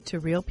to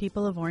Real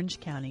People of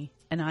Orange County,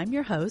 and I'm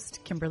your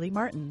host, Kimberly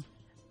Martin.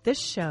 This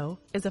show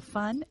is a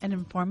fun and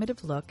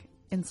informative look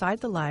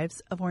inside the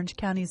lives of Orange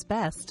County's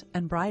best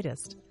and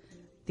brightest.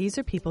 These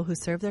are people who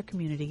serve their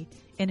community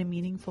in a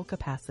meaningful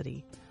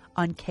capacity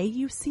on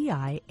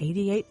KUCI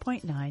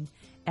 88.9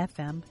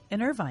 FM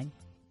in Irvine.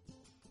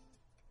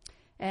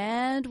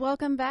 And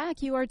welcome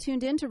back. You are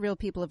tuned in to Real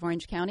People of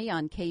Orange County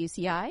on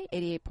KUCI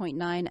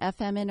 88.9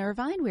 FM in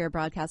Irvine. We are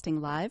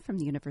broadcasting live from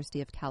the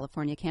University of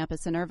California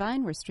campus in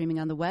Irvine. We're streaming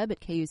on the web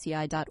at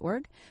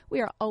kuci.org.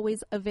 We are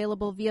always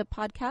available via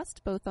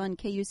podcast, both on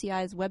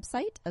KUCI's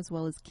website as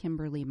well as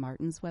Kimberly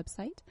Martin's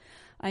website.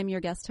 I'm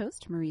your guest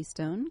host, Marrie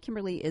Stone.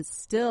 Kimberly is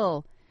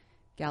still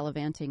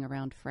gallivanting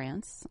around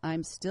France.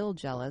 I'm still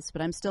jealous,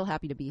 but I'm still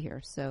happy to be here.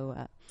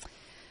 So,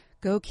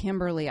 go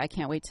Kimberly. I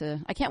can't wait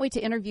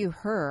to interview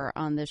her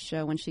on this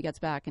show when she gets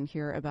back and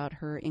hear about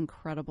her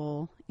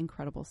incredible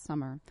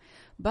summer.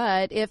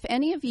 But if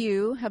any of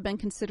you have been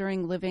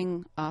considering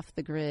living off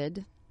the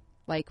grid,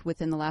 like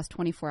within the last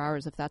 24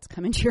 hours, if that's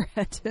come into your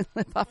head to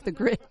live off the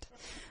grid,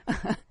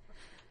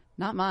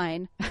 not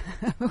mine.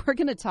 We're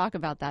going to talk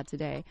about that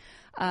today.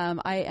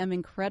 I am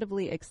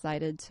incredibly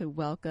excited to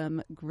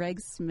welcome Gregg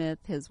Smith,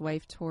 his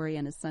wife Torie,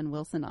 and his son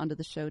Wilson onto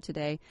the show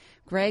today.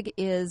 Gregg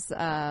is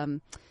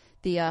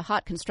the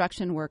hot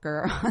construction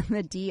worker on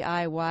the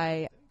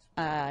DIY,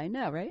 I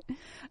know, right?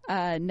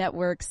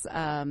 Network's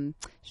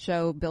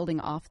show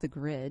Building Off the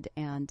Grid.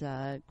 And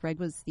Gregg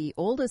was the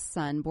oldest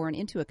son born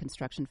into a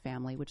construction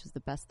family, which is the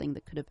best thing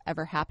that could have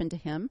ever happened to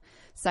him.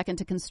 Second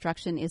to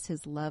construction is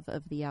his love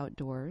of the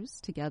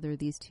outdoors. Together,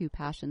 these two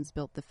passions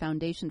built the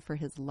foundation for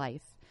his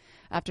life.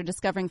 After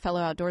discovering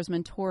fellow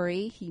outdoorsman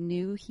Torie, he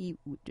knew she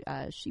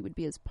would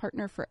be his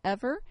partner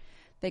forever.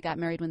 They got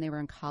married when they were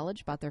in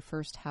college, bought their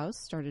first house,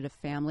 started a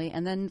family,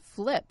 and then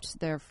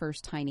flipped their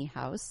first tiny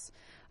house,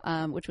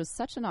 which was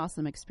such an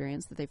awesome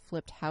experience that they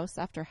flipped house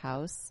after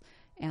house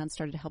and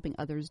started helping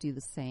others do the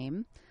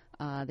same.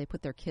 They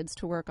put their kids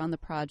to work on the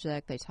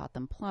project. They taught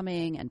them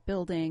plumbing and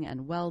building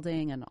and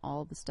welding and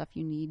all the stuff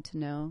you need to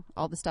know,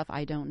 all the stuff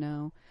I don't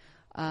know.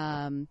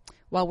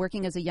 While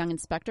working as a young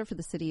inspector for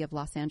the city of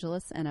Los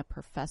Angeles and a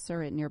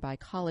professor at nearby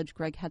college,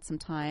 Gregg had some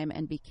time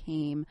and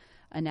became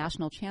a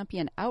national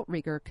champion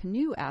outrigger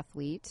canoe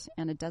athlete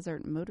and a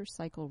desert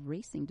motorcycle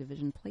racing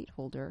division plate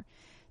holder.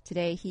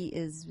 Today, he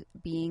is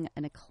being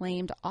an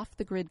acclaimed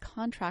off-the-grid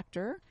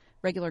contractor,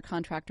 regular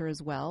contractor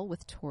as well,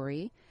 with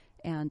Torie,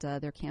 and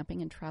they're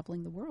camping and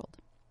traveling the world.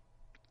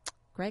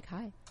 Gregg,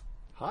 hi.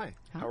 Hi.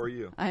 How are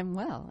you? I'm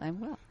well.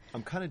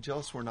 I'm kind of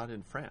jealous we're not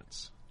in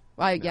France.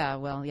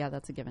 Yeah,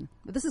 that's a given.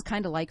 But this is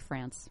kind of like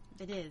France.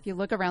 It is. If you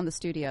look around the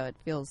studio, it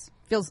feels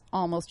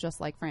almost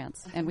just like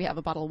France. And we have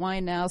a bottle of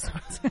wine now. So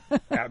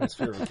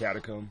Atmosphere of a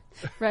catacomb.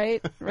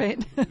 Right.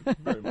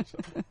 Very much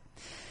so.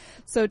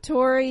 So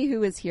Torie,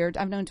 who is here,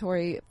 I've known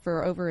Torie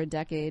for over a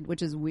decade,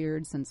 which is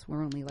weird since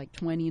we're only like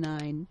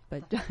 29.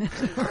 But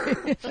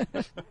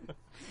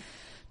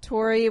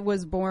Torie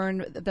was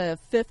born the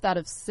fifth out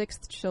of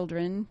 6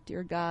 children,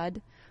 dear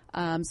God.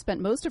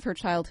 Spent most of her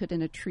childhood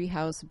in a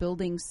treehouse,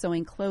 building,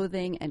 sewing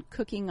clothing, and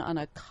cooking on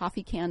a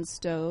coffee can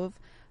stove.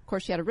 Of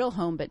course, she had a real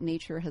home, but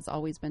nature has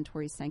always been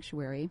Torie's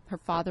sanctuary. Her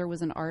father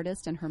was an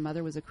artist, and her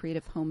mother was a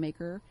creative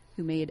homemaker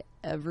who made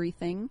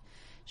everything.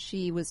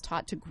 She was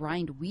taught to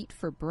grind wheat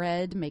for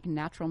bread, make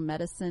natural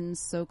medicine,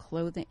 sew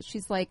clothing.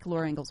 She's like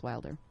Laura Ingalls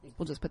Wilder.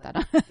 We'll just put that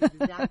on.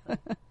 Exactly.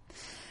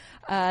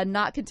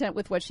 Not content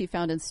with what she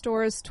found in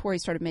stores, Torie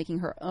started making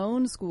her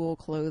own school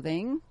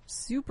clothing,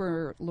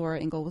 super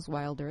Laura Ingalls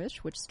Wilder-ish,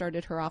 which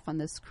started her off on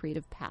this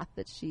creative path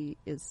that she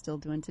is still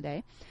doing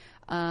today.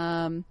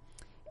 So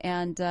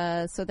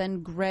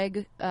then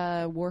Gregg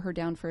wore her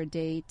down for a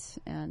date,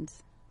 and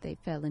they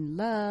fell in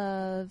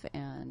love,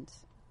 and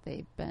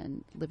they've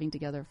been living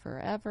together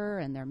forever,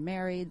 and they're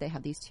married. They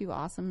have these 2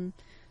 awesome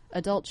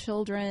adult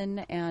children,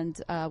 and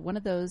one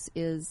of those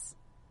is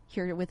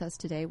here with us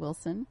today,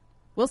 Wilson.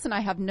 Wilson, I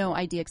have no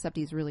idea, except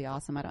he's really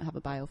awesome. I don't have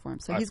a bio for him,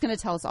 so he's going to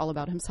tell us all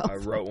about himself. I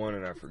wrote one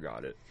and I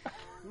forgot it.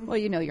 Well,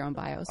 you know your own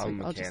bio. So I'm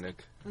a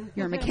mechanic.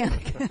 You're a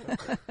mechanic.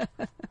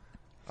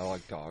 I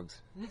like dogs.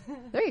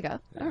 There you go.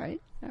 Yeah. All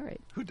right.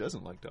 Who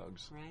doesn't like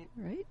dogs?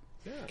 Right.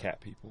 Yeah.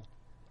 Cat people.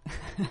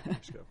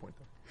 Just got a point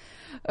there.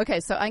 Okay,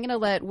 so I'm going to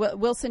let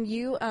Wilson.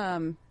 You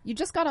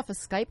just got off a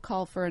Skype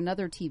call for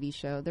another TV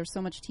show. There's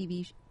so much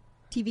TV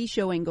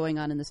showing going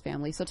on in this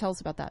family. So tell us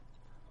about that.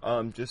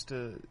 Just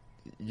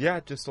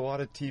a lot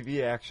of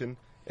TV action.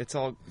 It's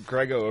all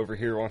Grego over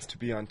here wants to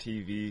be on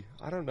TV.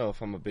 I don't know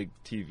if I'm a big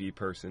TV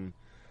person,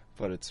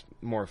 but it's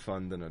more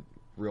fun than a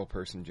real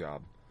person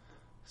job.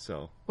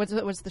 So what's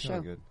the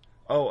show? Good.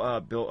 Oh,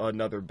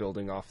 another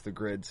Building Off the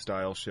Grid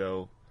style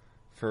show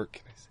for.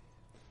 Can I say?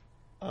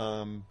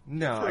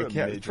 No, I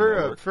can't.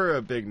 For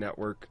a big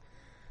network,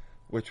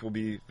 which will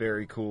be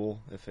very cool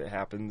if it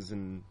happens.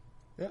 And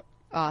yeah.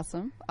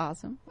 Awesome.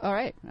 All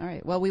right.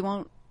 Well, we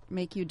won't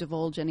make you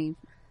divulge any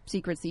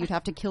secrets that you'd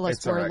have to kill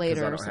us for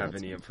later. I don't have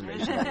any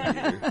information on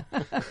it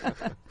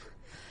either.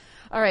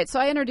 All right, so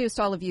I introduced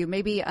all of you.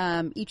 Maybe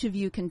each of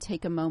you can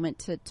take a moment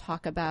to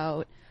talk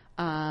about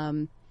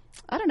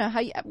I don't know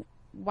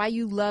why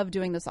you love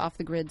doing this off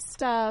the grid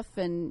stuff,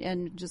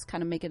 and just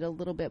kind of make it a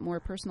little bit more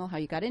personal. How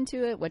you got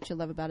into it, what you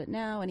love about it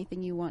now,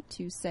 anything you want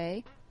to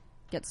say.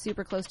 Get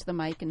super close to the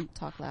mic and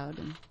talk loud,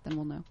 and then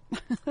we'll know.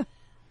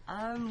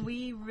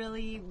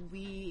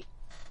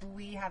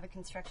 We have a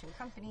construction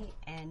company,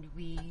 and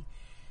we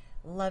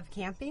love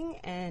camping,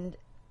 and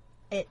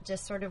it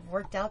just sort of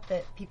worked out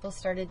that people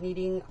started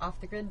needing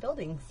off-the-grid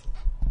buildings,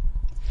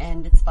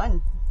 and it's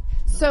fun.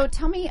 So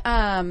tell me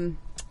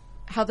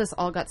how this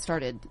all got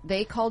started.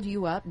 They called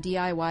you up,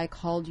 DIY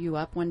called you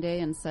up one day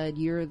and said,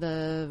 you're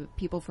the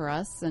people for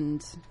us,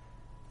 and...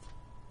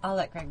 I'll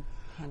let Greg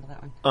handle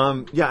that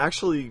one. Yeah,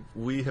 actually,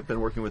 we have been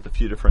working with a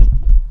few different...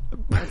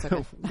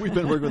 Okay. We've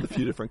been working with a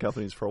few different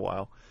companies for a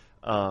while.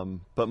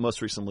 But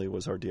most recently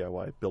was our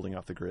DIY, building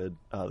off the grid.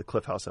 The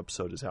Cliff House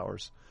episode is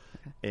ours.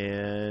 Okay.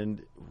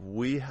 And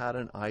we had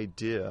an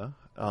idea.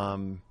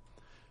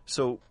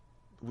 So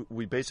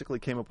we basically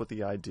came up with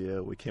the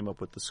idea, we came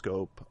up with the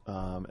scope,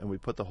 and we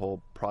put the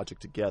whole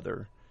project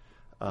together.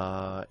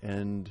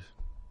 And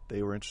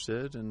they were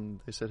interested, and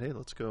they said, hey,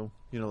 let's go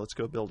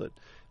build it.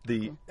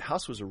 The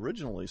house was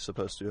originally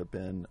supposed to have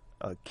been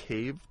a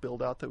cave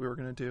build-out that we were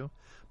going to do,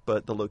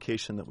 but the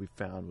location that we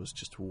found was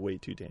just way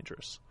too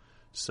dangerous.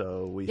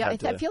 So we had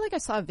to... I feel like I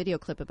saw a video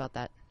clip about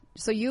that.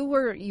 So you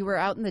were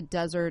out in the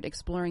desert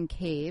exploring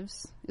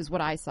caves, is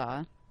what I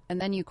saw, and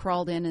then you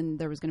crawled in, and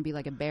there was going to be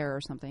like a bear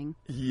or something.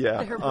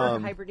 Yeah, there were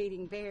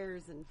hibernating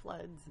bears and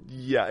floods.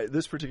 Yeah,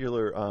 this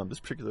particular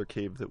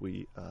cave that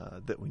we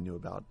knew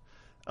about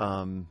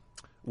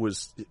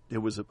was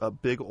a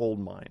big old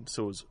mine,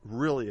 so it was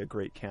really a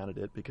great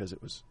candidate because it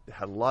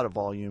had a lot of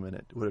volume and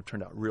it would have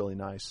turned out really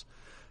nice.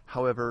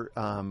 However,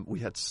 we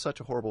had such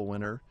a horrible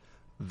winter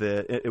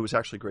that it was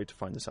actually great to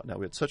find this out now.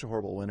 We had such a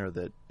horrible winter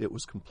that it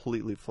was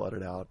completely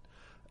flooded out.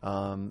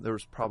 There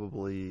was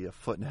probably 1.5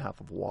 feet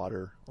of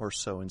water or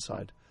so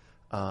inside.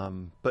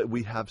 But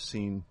we have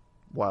seen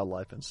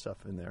wildlife and stuff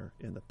in there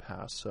in the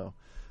past. So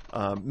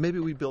maybe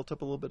we built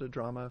up a little bit of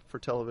drama for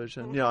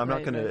television. I'm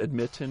not going to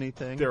admit to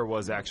anything. There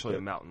was actually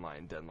a mountain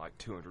lion den like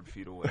 200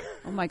 feet away.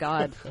 Oh my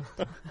God!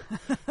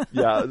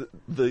 Yeah,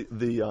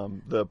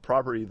 the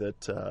property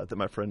that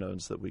my friend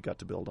owns that we got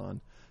to build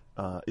on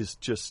is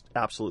just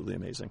absolutely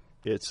amazing.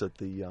 It's at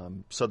the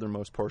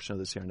southernmost portion of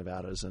the Sierra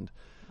Nevadas, and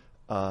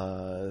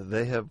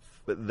they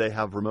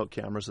have remote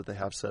cameras that they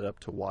have set up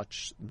to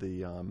watch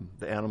the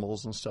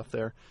animals and stuff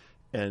there.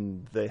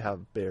 And they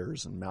have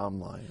bears and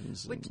mountain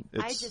lions. And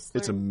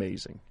it's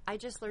amazing. I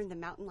just learned the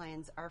mountain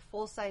lions are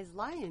full-size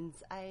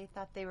lions. I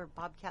thought they were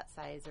bobcat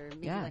size or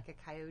maybe like a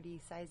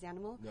coyote-sized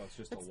animal. No, it's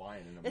just a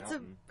lion in a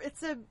mountain.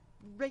 It's a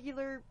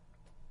regular,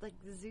 like,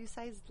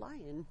 zoo-sized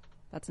lion.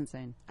 That's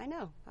insane. I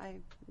know.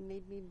 It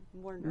made me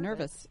more nervous.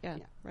 Nervous, yeah.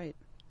 Right.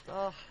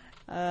 Oh.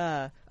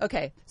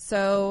 Okay,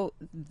 so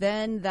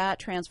then that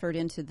transferred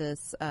into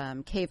this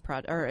cave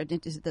project, or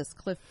into this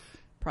cliff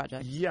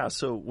project. Yeah,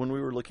 so when we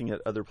were looking at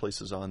other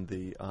places on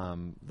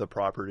the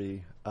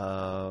property,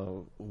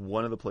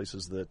 one of the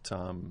places that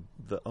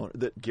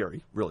that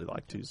Gary really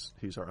liked,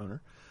 he's our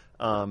owner,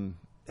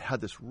 had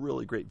this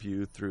really great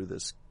view through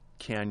this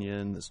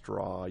canyon, this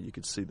draw. You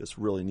could see this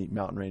really neat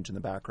mountain range in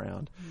the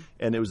background,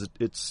 and it was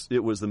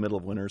the middle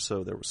of winter,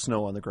 so there was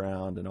snow on the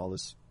ground and all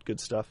this good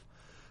stuff.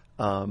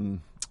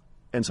 And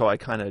so I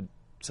kind of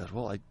said,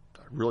 well, I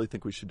really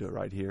think we should do it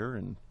right here,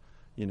 and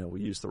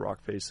we use the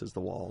rock faces, the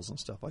walls, and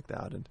stuff like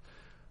that. And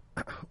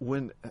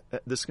when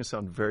this can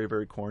sound very,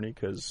 very corny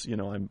because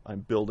I'm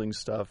building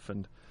stuff,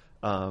 and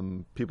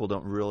people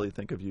don't really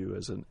think of you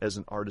as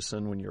an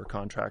artisan when you're a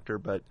contractor.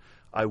 But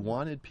I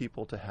wanted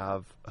people to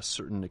have a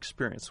certain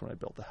experience when I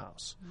built the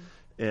house,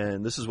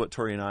 and this is what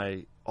Torie and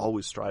I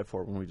always strive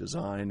for when we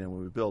design and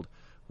when we build.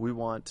 We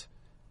want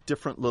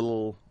different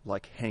little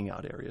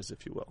hangout areas,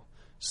 if you will.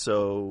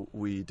 So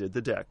we did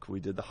the deck, we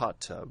did the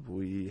hot tub,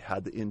 we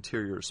had the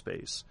interior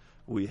space.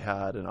 We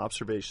had an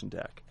observation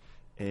deck,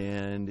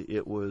 and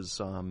it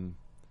was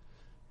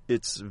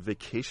it's a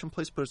vacation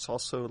place, but it's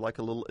also like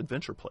a little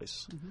adventure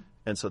place.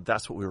 And so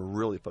that's what we were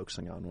really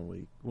focusing on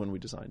when we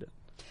designed it.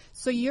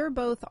 So you're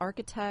both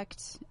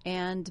architect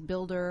and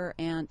builder,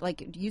 and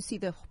you see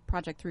the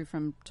project through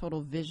from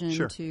total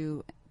vision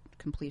to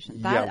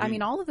completion.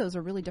 All of those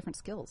are really different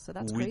skills. So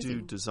that's crazy.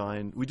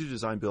 We do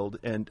design build,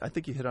 and I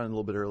think you hit on it a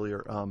little bit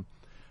earlier.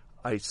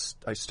 I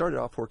started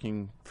off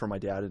working for my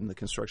dad in the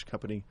construction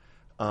company.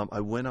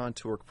 I went on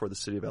to work for the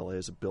city of LA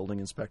as a building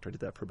inspector. I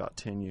did that for about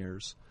 10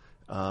 years.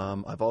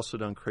 I've also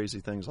done crazy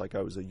things like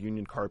I was a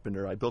union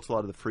carpenter. I built a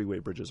lot of the freeway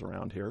bridges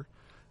around here,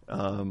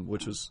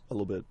 which was a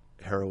little bit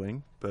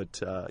harrowing.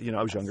 But,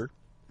 I was younger,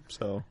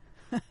 so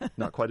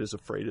not quite as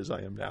afraid as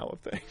I am now of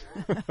things.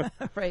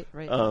 Right.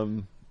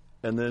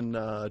 And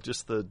then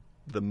just the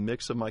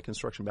mix of my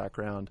construction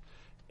background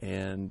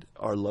and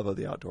our love of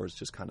the outdoors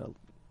just kind of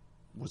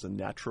was a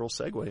natural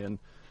segue. And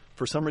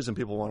for some reason,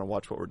 people want to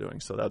watch what we're doing.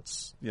 So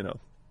that's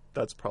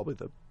probably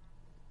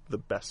the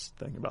best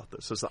thing about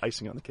this. It's the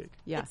icing on the cake.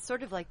 Yeah. It's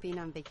sort of like being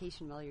on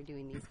vacation while you're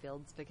doing these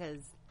builds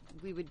because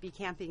we would be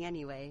camping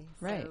anyway.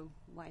 Right. So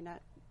why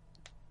not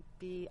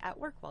be at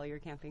work while you're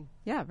camping.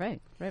 Yeah,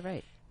 right.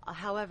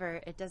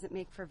 However, it doesn't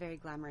make for very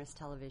glamorous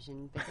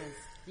television because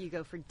you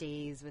go for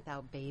days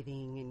without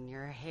bathing and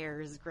your hair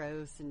is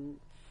gross and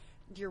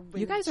your wind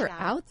You guys are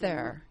chaps out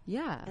there.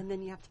 Yeah. And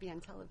then you have to be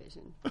on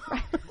television.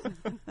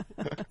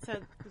 So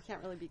you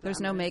can't really be glamorous. There's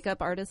no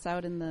makeup artists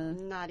out in the...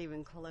 Not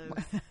even close.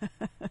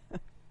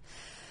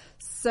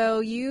 So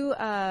you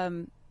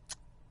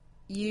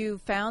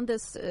found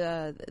this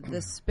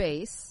this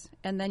space,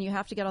 and then you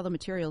have to get all the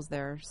materials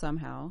there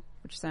somehow,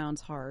 which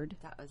sounds hard.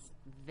 That was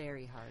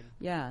very hard.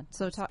 Yeah.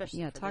 So talk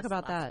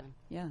about that. One.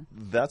 Yeah.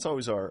 That's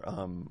always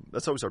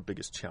our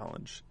biggest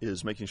challenge,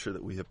 is making sure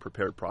that we have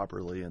prepared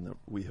properly and that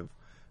we have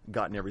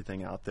gotten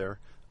everything out there.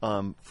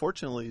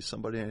 Fortunately,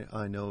 somebody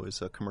I know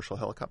is a commercial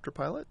helicopter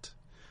pilot,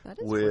 That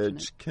is which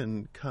fortunate.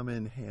 can come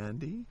in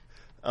handy.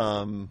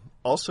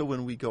 Also,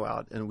 when we go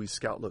out and we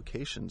scout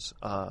locations,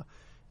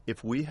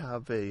 if we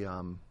have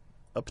a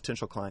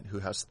potential client who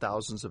has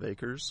thousands of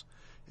acres,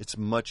 it's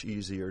much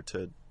easier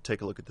to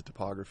take a look at the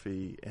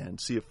topography and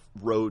see if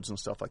roads and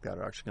stuff like that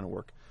are actually going to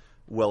work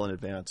well in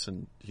advance.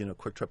 And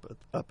quick trip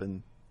up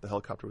in the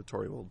helicopter with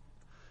Torie will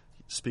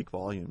speak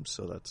volumes.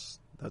 So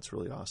that's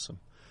really awesome.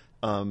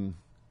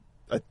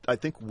 I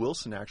think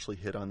Wilson actually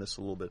hit on this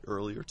a little bit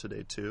earlier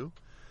today too,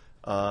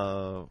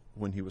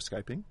 when he was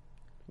Skyping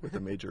with a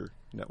major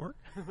network.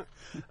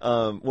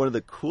 One of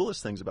the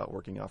coolest things about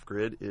working off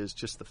grid is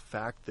just the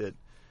fact that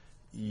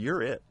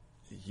you're it.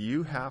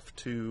 You have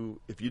to,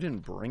 if you didn't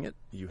bring it,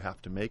 you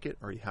have to make it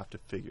or you have to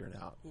figure it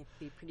out. You have to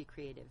be pretty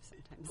creative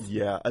sometimes.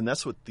 Yeah, and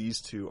that's what these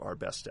two are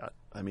best at.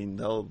 I mean,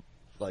 they'll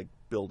like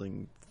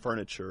building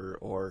furniture,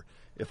 or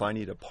if I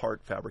need a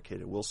part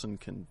fabricated, Wilson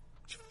can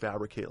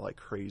fabricate like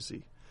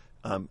crazy.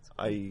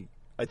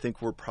 I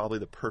think we're probably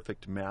the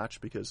perfect match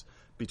because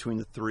between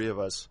the three of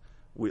us,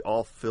 we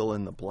all fill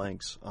in the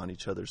blanks on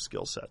each other's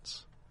skill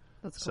sets.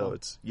 That's cool.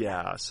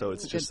 So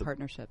it's a just good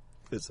partnership.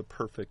 It's a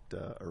perfect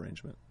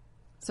arrangement.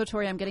 So,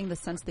 Torie, I'm getting the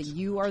sense that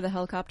you are the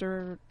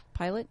helicopter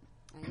pilot.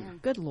 I am.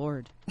 Good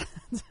Lord.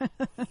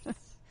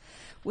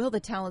 Will the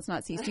talents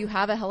not cease? Do you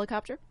have a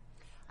helicopter?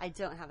 I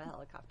don't have a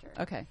helicopter.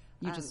 Okay.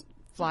 You just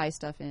fly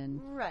stuff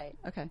in. Right.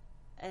 Okay.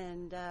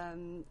 And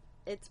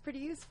it's pretty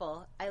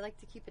useful. I like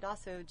to keep it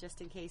also just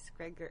in case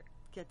Gregg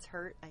gets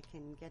hurt. I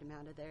can get him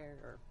out of there.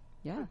 Or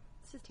Yeah.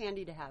 It's just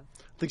handy to have.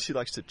 I think she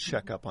likes to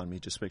check up on me,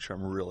 just to make sure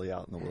I'm really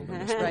out in the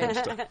wilderness. Right.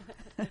 Stuff.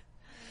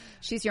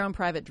 She's your own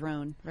private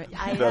drone, right?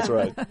 That's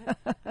right.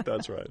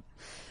 That's right.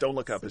 Don't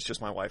look up. It's just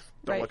my wife.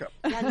 Don't Right. look up.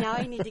 Yeah, now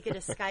I need to get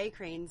a sky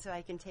crane so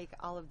I can take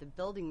all of the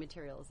building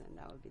materials in.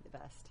 That would be the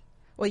best.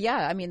 Well,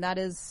 yeah. I mean, that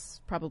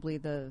is probably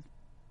the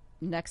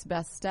next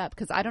best step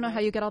because I don't know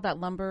how you get all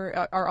that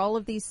lumber. Are all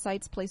of these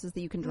sites places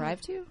that you can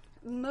drive to?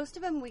 Most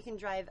of them we can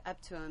drive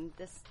up to them.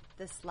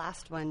 This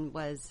last one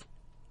was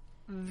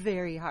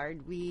very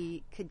hard.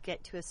 We could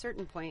get to a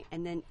certain point,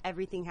 and then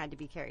everything had to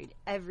be carried.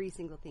 Every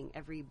single thing,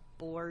 every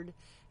board,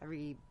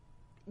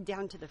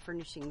 down to the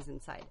furnishings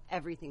inside,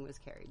 everything was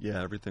carried.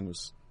 Yeah, everything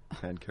was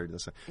hand carried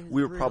this side. It was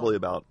We were brutal. probably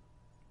about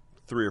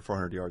 300 or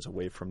 400 yards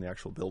away from the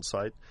actual build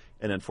site,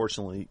 and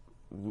unfortunately,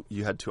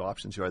 you had two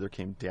options. You either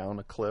came down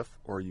a cliff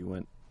or you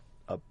went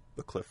up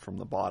the cliff from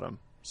the bottom.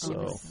 So It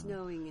was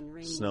snowing and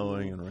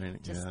raining.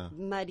 Just yeah.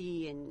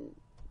 muddy and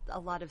a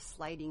lot of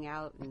sliding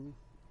out, and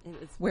it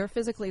was. Where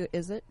physically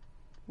is it?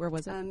 Where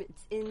was it?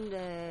 It's in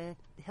the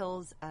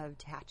hills of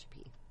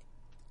Tehachapi.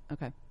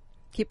 Okay.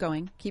 Keep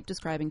going. Keep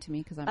describing to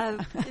me because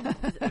I'm.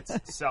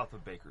 It's south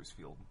of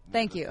Bakersfield.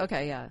 Thank you.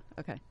 Okay. Yeah.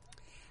 Okay.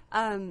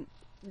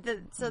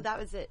 So that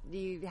was it.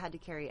 You had to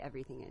carry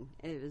everything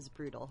in. It was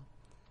brutal.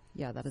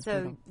 Yeah, that is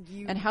So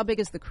brutal. And how big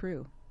is the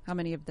crew? How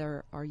many of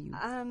there are you?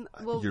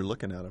 Well, You're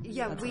looking at them.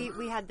 yeah,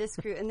 we had this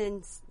crew, and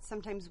then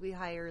sometimes we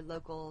hire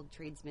local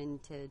tradesmen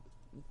to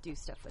do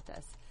stuff with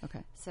us.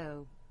 Okay.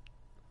 So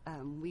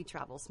we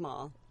travel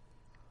small,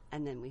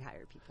 and then we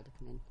hire people to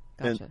come in.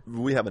 Gotcha. And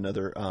we have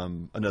another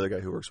guy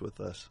who works with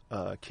us,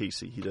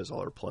 Casey. He does all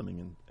our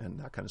plumbing and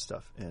that kind of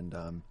stuff.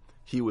 And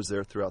he was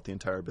there throughout the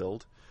entire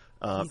build.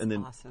 He's and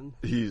then awesome.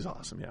 He's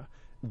awesome, yeah.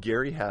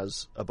 Gary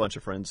has a bunch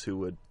of friends who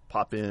would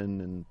pop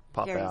in and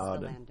pop Gary's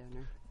out. the and,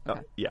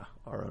 landowner. yeah,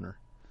 our owner.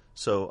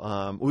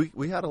 So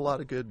we had a lot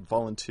of good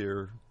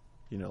volunteer,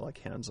 like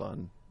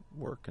hands-on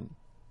work. And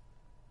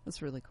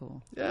That's really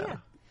cool. yeah.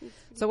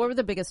 So what were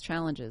the biggest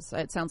challenges?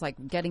 It sounds like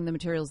getting the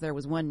materials there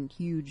was one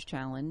huge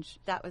challenge.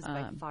 That was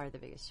by far the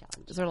biggest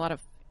challenge. Is there a lot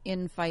of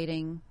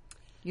infighting?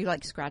 You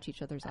scratch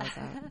each other's eyes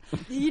out?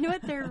 You know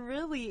what? There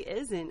really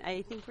isn't.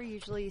 I think we're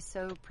usually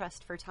so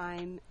pressed for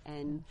time,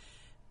 and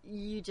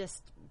you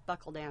just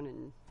buckle down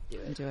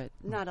and do it.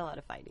 Not a lot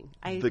of fighting.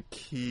 The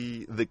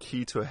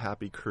key to a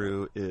happy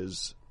crew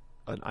is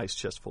an ice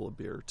chest full of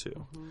beer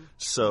too. Mm-hmm.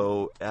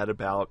 So at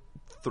about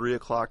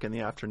 3:00 in the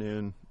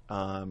afternoon,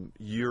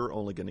 you're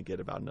only going to get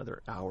about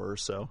another hour or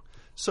so.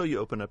 So you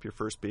open up your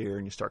first beer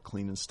and you start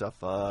cleaning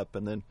stuff up,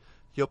 and then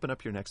you open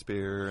up your next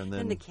beer, and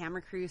then the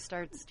camera crew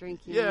starts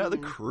drinking. Yeah, the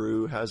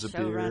crew has a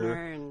beer.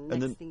 Showrunner, and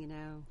next then, thing you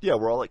know. Yeah,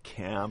 we're all at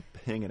camp,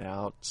 hanging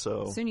out,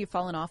 so... Soon you've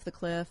fallen off the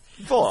cliff.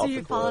 You've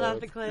fallen off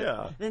the cliff.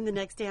 Yeah. Then the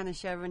next day on the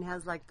show, everyone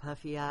has, like,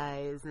 puffy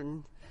eyes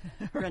and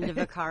Brenda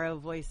Vaccaro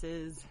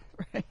voices.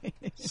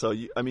 Right. So,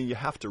 you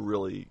have to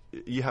really...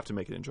 You have to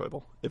make it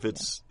enjoyable. If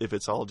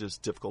it's all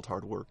just difficult,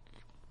 hard work,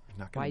 you're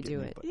not going to get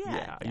anybody.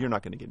 Yeah. You're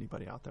not going to get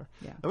anybody out there.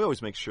 Yeah. And we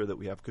always make sure that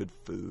we have good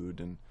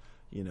food and,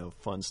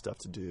 fun stuff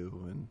to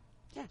do. And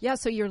Yeah,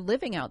 so you're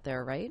living out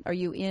there, right? Are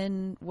you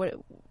in...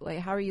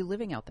 how are you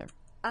living out there?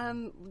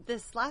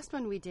 This last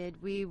one we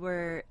did, we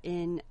were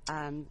in...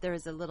 there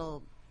was a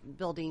little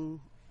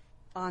building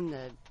on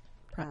the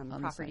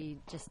property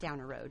just down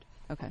a road.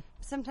 Okay.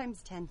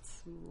 Sometimes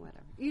tents,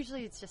 whatever.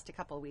 Usually it's just a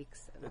couple of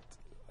weeks.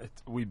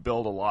 We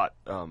build a lot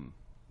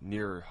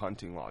near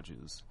hunting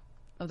lodges.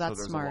 Oh, that's so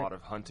there's smart. a lot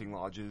of hunting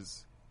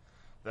lodges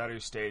that I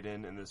stayed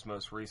in. And this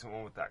most recent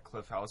one with that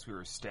cliff house, we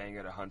were staying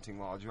at a hunting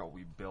lodge.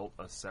 We built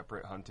a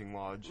separate hunting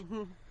lodge.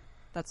 Mm-hmm.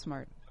 That's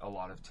smart. A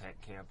lot of tent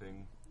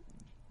camping.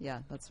 Yeah,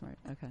 that's smart.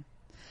 Okay.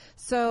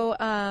 So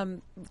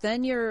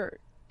then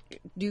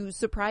do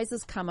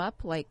surprises come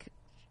up? Like,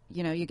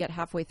 you get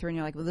halfway through and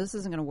you're like, well, this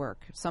isn't going to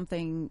work.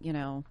 Something,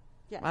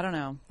 Yes. I don't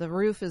know. The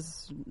roof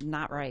is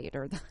not right.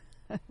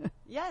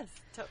 Yes,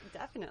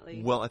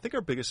 definitely. Well, I think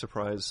our biggest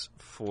surprise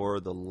for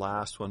the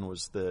last one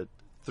was that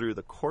through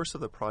the course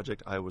of the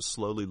project, I was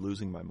slowly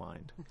losing my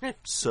mind.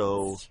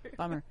 So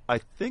Bummer. I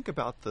think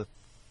about the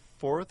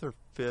 4th or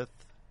 5th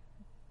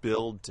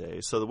build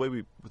day. So the way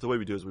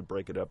we do is we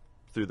break it up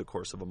through the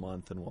course of a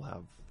month, and we'll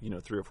have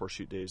 3 or 4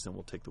 shoot days, then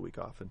we'll take the week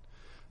off.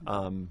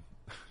 And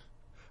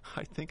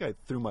I think I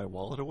threw my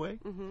wallet away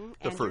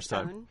the first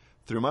time.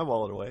 Threw my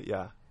wallet away.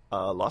 Yeah,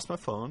 lost my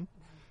phone.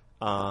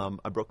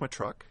 I broke my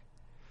truck.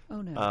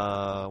 Oh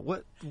no!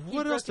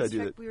 What else did I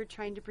do? We were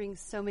trying to bring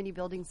so many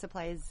building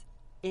supplies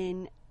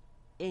in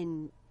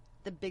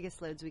the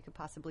biggest loads we could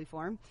possibly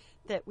form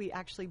that we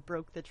actually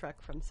broke the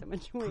truck from so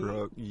much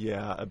weight.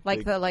 Yeah,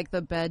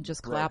 the bed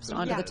just collapsed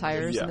onto the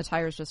tires, Yeah. and the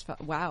tires just fell.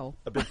 Wow!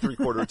 A big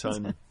 3/4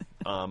 ton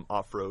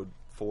off-road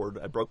Ford.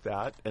 I broke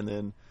that, and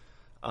then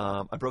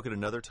I broke it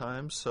another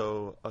time.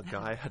 So a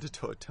guy had to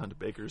tow it down to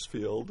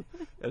Bakersfield,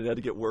 and it had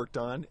to get worked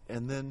on.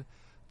 And then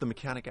the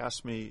mechanic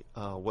asked me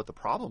what the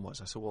problem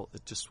was. I said, "Well,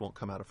 it just won't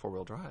come out of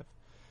 4-wheel drive."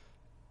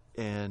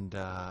 And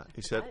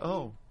he said,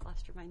 "Oh."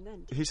 Lost your mind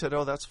then. He said,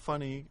 "Oh, that's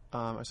funny."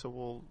 I said,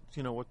 "Well,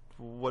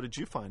 what did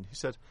you find?" He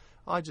said,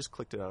 "Oh, I just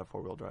clicked it out of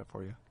 4-wheel drive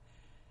for you."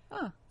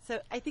 Oh. So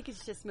I think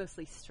it's just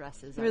mostly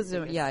stresses. Yeah.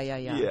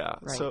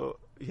 Right. So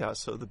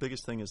the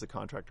biggest thing is the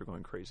contractor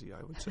going crazy,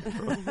 I would say.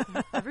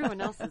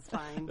 Everyone else is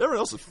fine. Everyone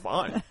else is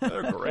fine.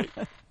 They're great.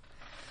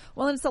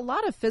 Well, and it's a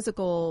lot of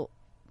physical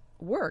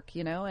work,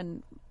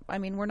 and I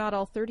mean, we're not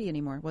all 30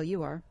 anymore. Well,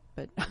 you are,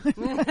 but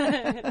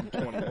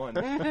 21.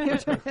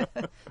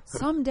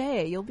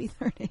 Someday you'll be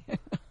 30.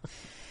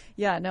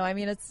 Yeah, no, I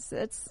mean,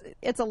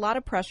 it's a lot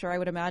of pressure. I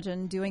would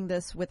imagine doing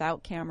this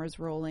without cameras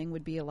rolling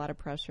would be a lot of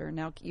pressure.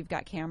 Now you've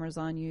got cameras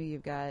on you.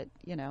 You've got,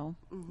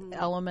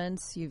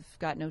 elements. You've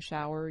got no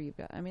shower.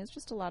 It's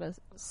just a lot of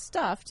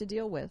stuff to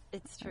deal with.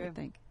 It's true. I would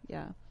think,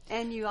 yeah.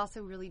 And you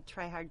also really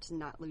try hard to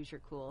not lose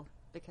your cool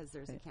because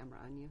there's a camera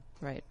on you.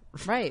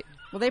 Right.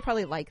 Well, they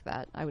probably like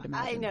that, I would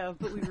imagine. I know,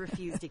 but we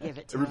refuse to give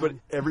it to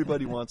them.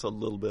 Everybody wants a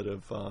little bit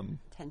of,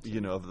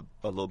 tension. a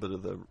little bit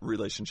of the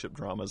relationship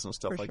dramas and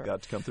stuff For like sure.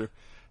 that to come through.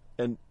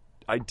 And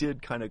I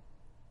did kind of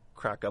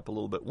crack up a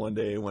little bit one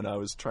day when I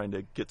was trying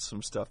to get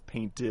some stuff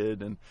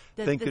painted, and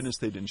thank goodness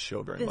they didn't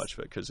show very much of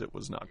it because it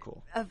was not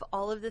cool. Of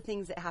all of the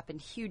things that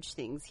happened, huge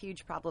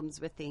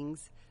problems with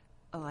things.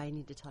 Oh, I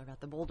need to tell her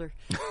about the boulder.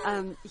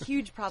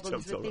 Huge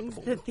problems with things.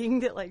 The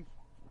thing that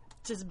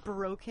just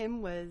broke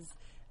him was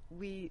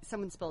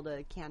someone spilled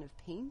a can of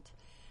paint,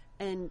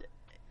 and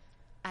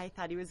I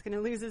thought he was going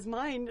to lose his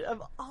mind.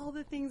 Of all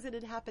the things that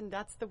had happened,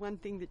 that's the one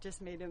thing that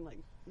just made him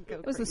go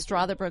It was crazy. the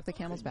straw that broke the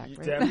camel's back,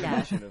 right?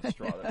 Definition of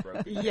straw that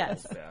broke the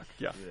camel's back.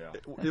 Yeah.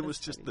 It was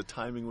just the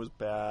timing was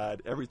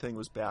bad. Everything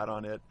was bad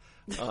on it.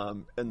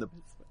 And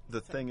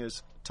the thing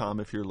is, Tom,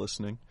 if you're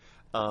listening,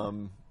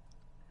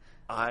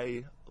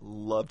 I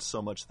loved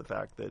so much the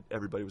fact that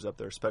everybody was up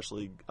there,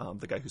 especially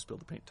the guy who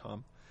spilled the paint,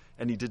 Tom.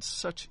 And he did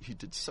such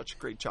a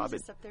great job. He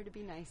was just up there to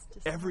be nice.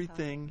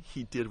 Everything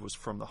he did was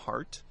from the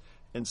heart.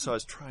 And so I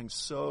was trying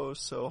so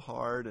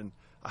hard, and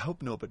I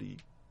hope nobody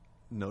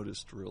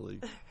noticed really,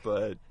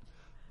 but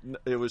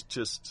it was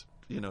just,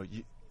 you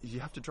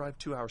have to drive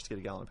 2 hours to get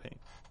a gallon of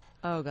paint.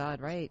 Oh God,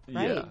 right.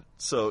 Yeah.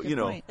 So, Good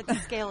point. At the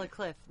scale of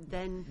cliff,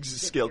 then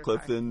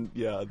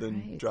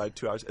then drive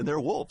 2 hours. And there are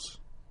wolves.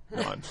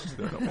 No,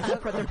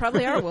 There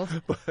probably are wolves.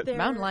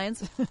 Mountain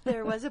lions.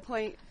 There was a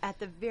point at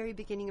the very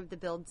beginning of the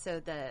build, so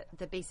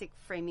the basic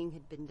framing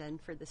had been done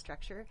for the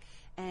structure,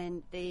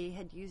 and they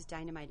had used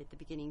dynamite at the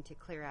beginning to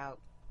clear out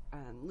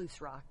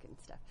loose rock and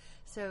stuff.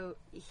 So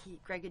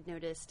Greg had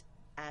noticed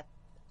at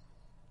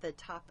the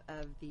top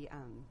of the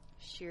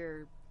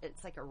sheer,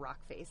 it's like a rock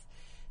face,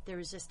 there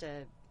was just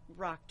a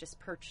rock just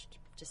perched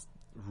just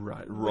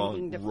Right,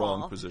 waiting to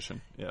wrong fall.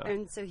 position. Yeah,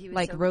 And so he was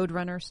Like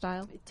Roadrunner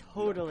style?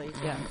 Totally.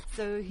 Yeah.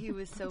 So he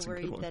was so That's a good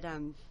worried one. that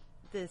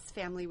this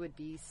family would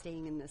be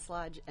staying in this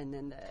lodge, and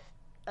then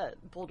the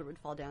boulder would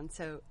fall down.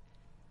 So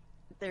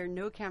there are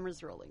no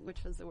cameras rolling,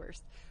 which was the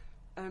worst.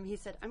 He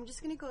said, "I'm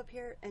just going to go up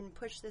here and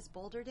push this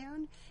boulder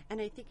down, and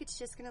I think it's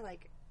just going to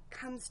like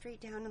come straight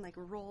down and like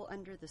roll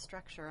under the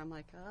structure." I'm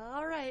like,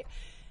 "All right."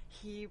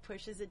 He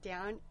pushes it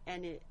down,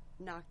 and it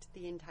knocked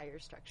the entire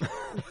structure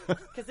down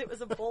because it was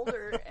a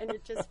boulder, and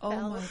it just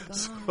fell my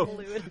and God.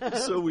 blew it up.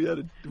 so we had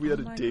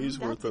a day's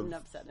That worth didn't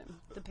of upset him.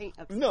 The paint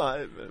upset him.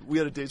 no. We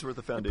had a day's worth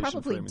of foundation.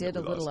 Probably framing did that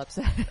a we little lost.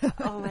 upset.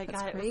 Oh my That's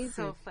god, it crazy. was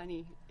so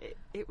funny.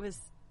 It was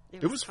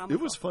It was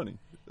comical. funny.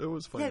 It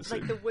was funny. Yeah, to see.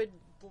 like the wood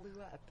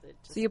blew up. It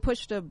just, So you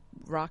pushed a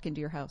rock into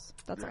your house.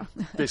 That's all.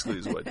 Basically,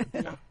 is what I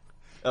did.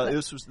 Yeah.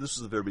 This was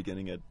the very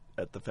beginning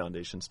at the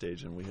foundation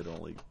stage, and we had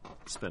only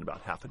spent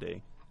about half a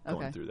day going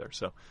Okay. through there.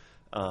 So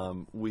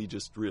we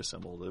just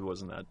reassembled. It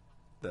wasn't that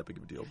big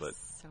of a deal, but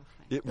so funny.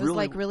 it It was really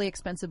like really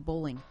expensive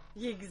bowling.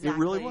 Yeah, exactly. it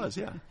really was.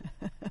 Yeah,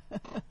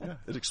 yeah.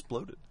 It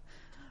exploded.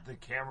 The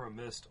camera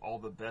missed all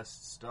the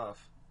best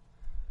stuff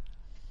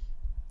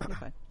You're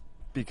fine.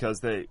 because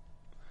they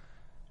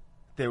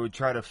would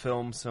try to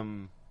film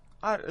some.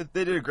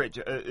 They did a great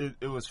job.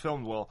 It was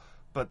filmed well,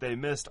 but they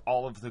missed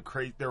all of the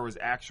there was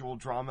actual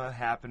drama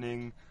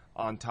happening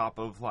on top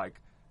of like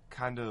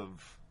kind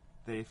of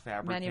they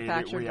fabricated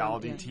Manufactured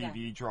reality drama,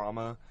 TV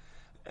drama,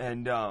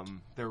 and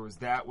there was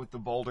that with the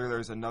boulder.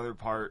 There's another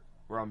part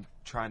where I'm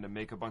trying to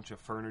make a bunch of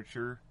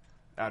furniture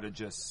out of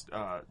just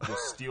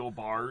steel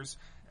bars,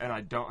 and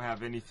I don't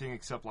have anything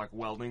except like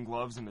welding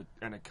gloves and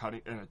a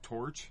cutting and a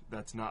torch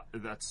that's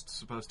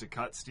supposed to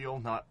cut steel,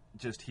 not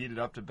just heat it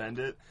up to bend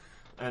it.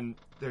 And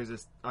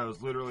I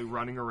was literally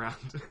running around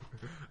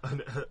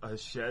a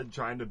shed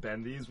trying to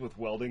bend these with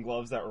welding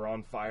gloves that were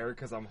on fire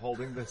because I'm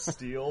holding the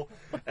steel,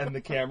 and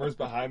the camera's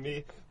behind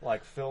me,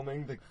 like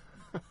filming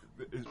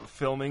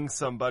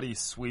somebody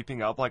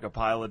sweeping up like a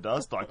pile of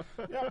dust. Like,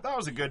 yeah, that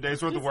was a good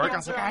day's worth of work. I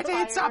was like, I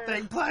need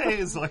something,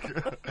 please. Like,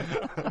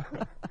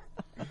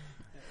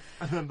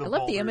 and then I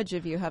love the image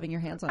of you having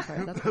your hands on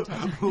fire. That's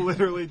fantastic.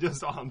 literally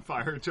just on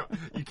fire.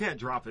 You can't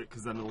drop it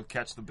because then it'll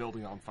catch the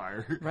building on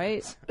fire.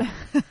 Right?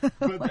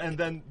 And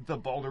then the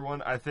boulder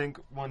one, I think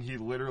when he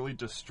literally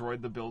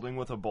destroyed the building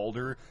with a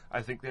boulder,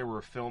 I think they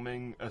were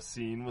filming a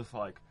scene with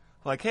like,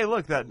 hey,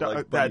 look, that Like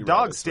that Bunny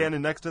dog's Rabbit,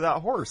 standing next to that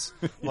horse.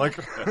 Like,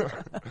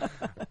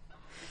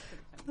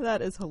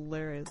 That is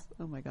hilarious.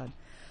 Oh my God.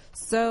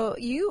 So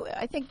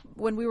I think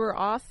when we were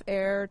off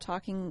air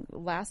talking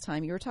last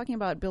time, you were talking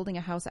about building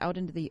a house out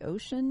into the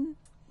ocean.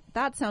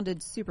 That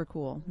sounded super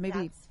cool. Maybe.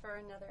 That's for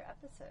another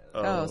episode.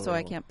 Oh, so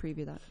I can't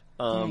preview that.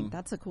 Dang,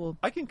 that's a cool.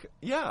 I can,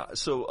 yeah.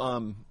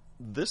 So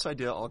this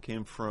idea all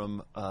came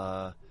from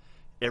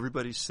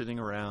everybody sitting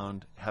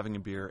around having a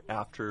beer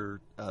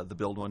after the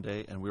build one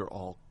day, and we were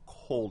all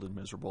cold and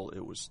miserable.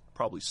 It was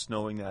probably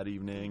snowing that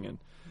evening,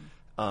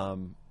 and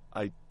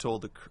I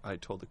told the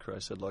crew, I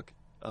said, "Look,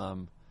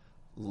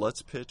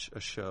 let's pitch a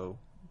show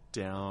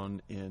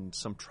down in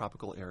some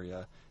tropical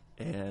area,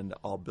 and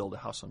I'll build a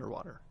house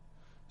underwater."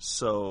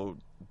 So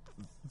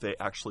they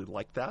actually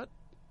liked that.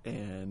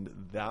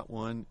 And that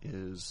one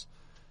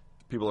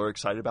people are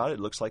excited about it. It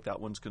looks like that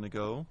one's going to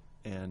go.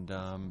 And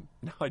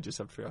now I just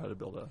have to figure out how to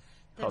build a house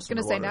I was going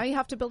to say, now you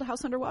have to build a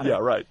house underwater. Yeah,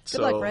 right.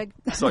 Good luck, Greg.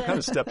 So I kind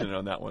of stepped in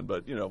on that one,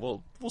 but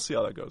we'll see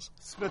how that goes.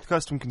 Smith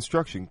Custom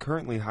Construction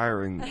currently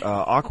hiring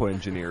aqua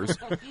engineers.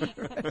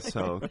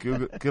 So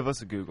give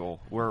us a Google.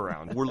 We're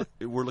around.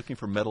 We're looking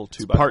for metal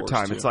 2x4s. Part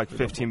time. too. It's like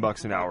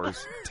 $15 an hour,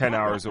 10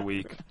 hours a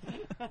week.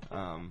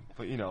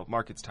 But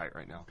market's tight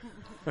right now.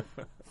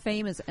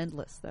 Fame is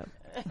endless, though.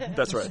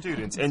 That's right.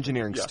 Students,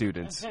 engineering Yeah.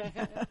 students.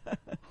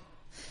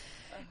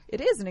 It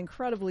is an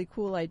incredibly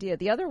cool idea.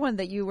 The other one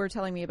that you were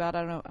telling me about,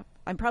 I don't know.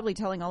 I'm probably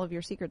telling all of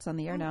your secrets on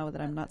the air now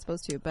that I'm not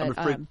supposed to. But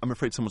I'm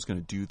afraid someone's going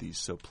to do these,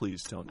 so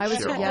please don't I was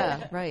share all of yeah,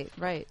 them.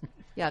 right.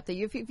 Yeah,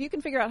 if you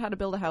can figure out how to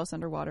build a house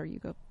underwater,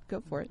 you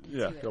go for it.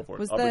 Yeah, go for it.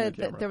 Was I'll bring the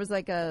camera. there was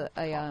like a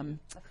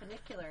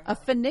Funicular.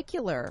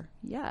 funicular?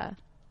 Yeah.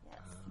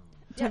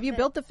 Have you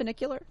built the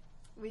funicular?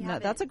 We No,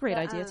 have that's it, a great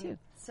but, idea, too.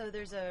 So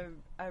there's a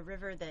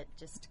river that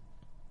just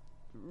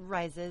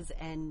rises,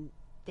 and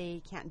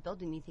they can't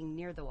build anything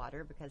near the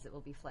water because it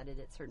will be flooded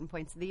at certain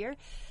points of the year.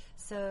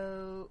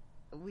 So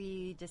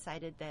we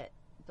decided that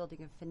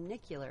building a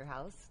funicular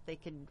house, they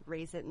could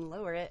raise it and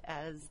lower it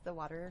as the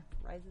water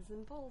rises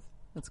and falls.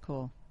 That's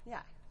cool. Yeah,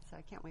 so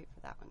I can't wait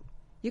for that one.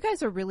 You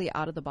guys are really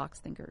out of the box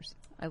thinkers.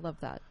 I love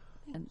that.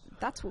 And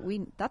that's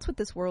what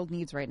this world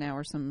needs right now,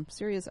 are some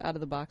serious out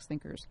of the box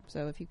thinkers.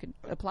 So if you could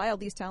apply all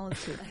these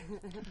talents to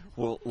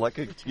Well, like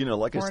I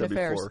Foreign said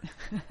affairs.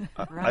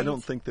 before, I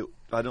don't think that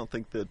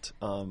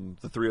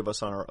the three of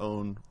us on our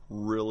own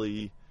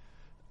really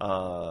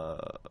well.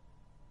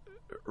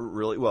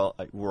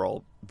 We're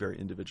all very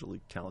individually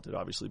talented,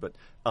 obviously, but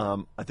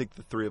I think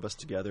the three of us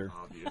together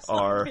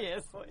are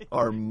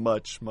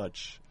much more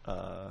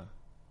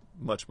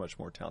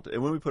talented.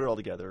 And when we put it all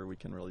together, we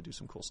can really do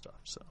some cool stuff.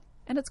 So.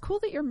 And it's cool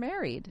that you're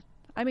married.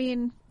 I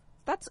mean,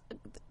 that's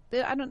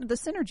I don't. The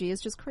synergy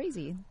is just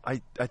crazy. I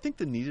think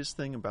the neatest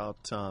thing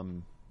about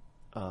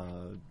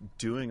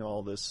doing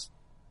all this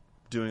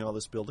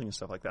building and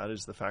stuff like that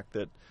is the fact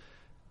that,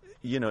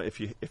 if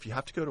you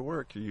have to go to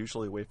work, you're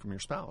usually away from your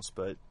spouse.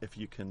 But if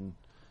you can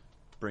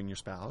bring your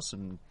spouse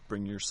and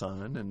bring your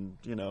son and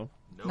not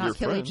your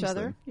kill friends, each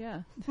other,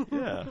 yeah.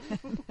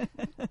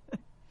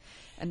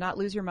 And not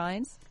lose your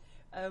minds.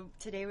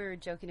 Today we were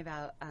joking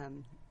about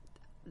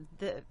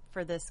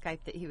for the Skype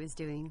that he was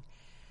doing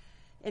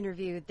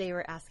interview. They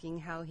were asking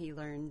how he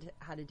learned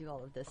how to do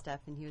all of this stuff,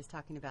 and he was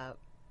talking about.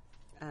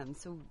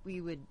 So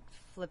we would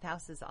flip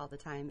houses all the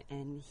time,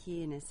 and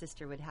he and his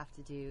sister would have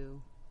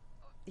to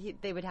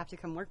they would have to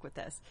come work with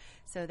us.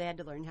 So they had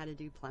to learn how to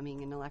do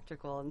plumbing and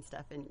electrical and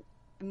stuff, and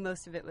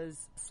most of it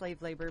was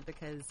slave labor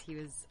because he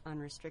was on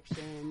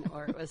restriction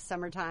or it was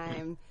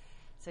summertime,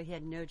 so he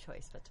had no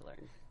choice but to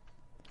learn.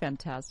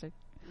 Fantastic.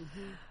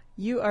 Mm-hmm.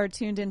 You are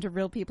tuned into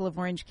Real People of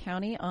Orange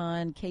County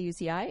on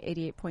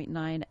KUCI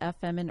 88.9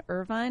 FM in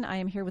Irvine. I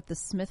am here with the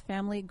Smith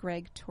family,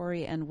 Gregg,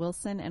 Torie, and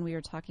Wilson, and we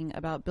are talking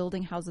about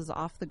building houses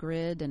off the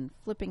grid and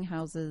flipping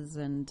houses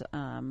and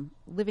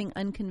living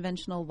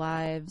unconventional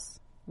lives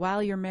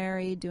while you're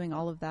married, doing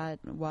all of that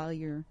while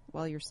you're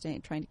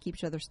trying to keep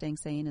each other staying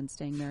sane and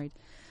staying married,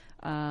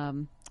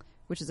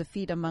 which is a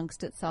feat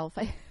amongst itself,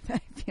 I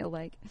feel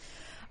like.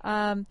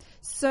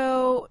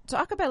 So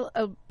talk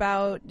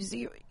about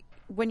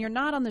when you're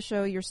not on the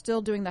show, you're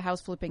still doing the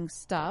house flipping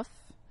stuff.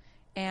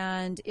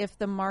 And if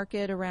the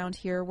market around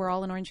here, we're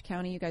all in Orange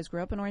County. You guys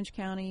grew up in Orange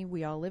County.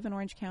 We all live in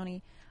Orange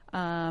County.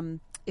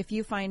 If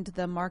you find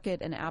the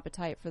market and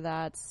appetite for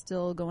that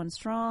still going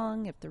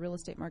strong, if the real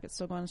estate market's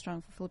still going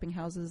strong for flipping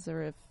houses,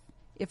 or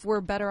if we're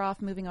better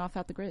off moving off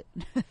the grid.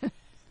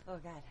 Oh,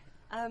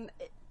 God.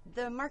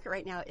 The market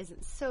right now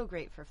isn't so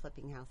great for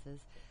flipping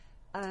houses.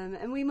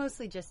 And we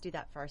mostly just do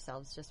that for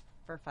ourselves, just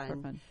for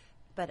fun.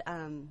 But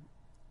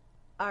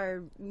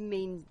our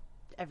main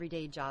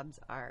everyday jobs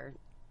are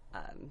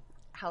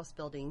house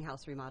building,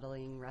 house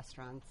remodeling,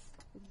 restaurants,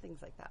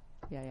 things like that.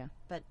 Yeah.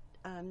 But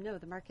no,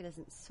 the market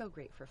isn't so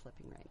great for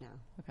flipping right now.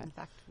 Okay. In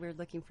fact, we're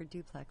looking for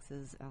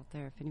duplexes out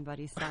there if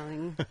anybody's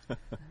selling.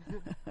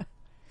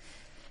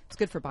 It's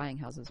good for buying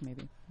houses,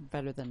 maybe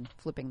better than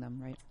flipping them,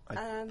 right?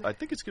 I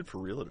think it's good for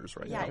realtors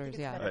right now.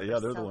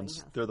 They're the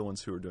ones. They're the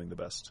ones who are doing the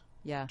best.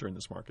 During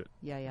this market.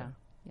 Yeah.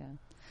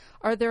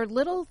 Are there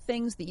little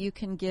things that you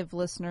can give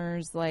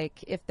listeners,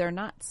 like if they're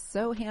not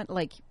so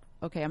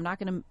okay, I'm not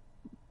going to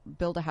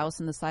build a house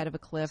in the side of a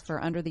cliff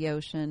or under the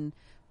ocean,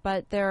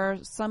 but there are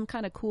some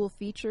kind of cool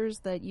features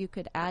that you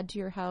could add to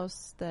your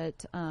house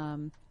that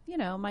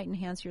might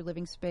enhance your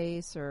living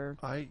space? Or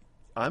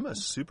I'm a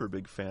super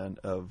big fan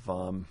of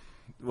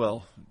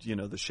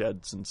the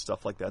sheds and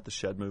stuff like that, the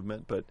shed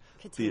movement, but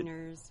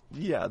containers.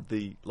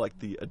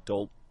 The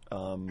adult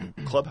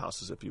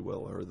clubhouses, if you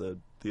will, or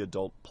the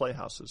adult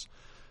playhouses.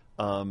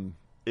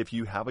 If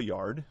you have a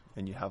yard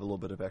and you have a little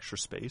bit of extra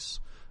space,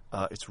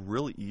 it's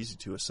really easy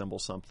to assemble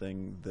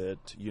something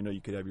that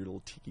you could have your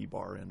little tiki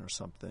bar in or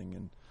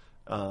something,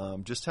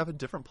 and just have a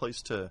different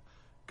place to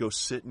go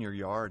sit in your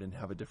yard and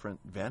have a different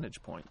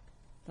vantage point.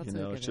 That's a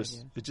good idea.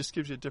 It just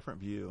gives you a different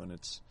view, and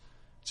it's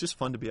just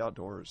fun to be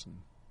outdoors and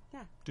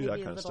do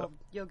that kind of stuff.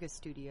 Yoga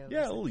studio.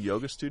 Yeah, a little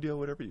yoga studio,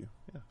 whatever you.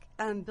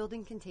 Yeah.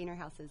 Building container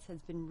houses has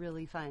been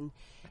really fun,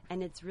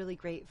 and it's really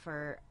great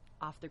for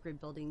off-the-grid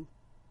building,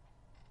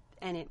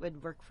 and it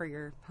would work for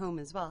your home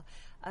as well.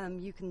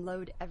 You can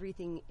load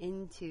everything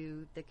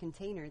into the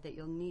container that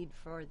you'll need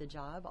for the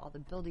job, all the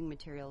building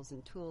materials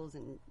and tools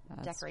and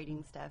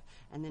decorating stuff,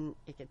 and then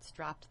it gets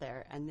dropped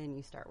there, and then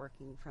you start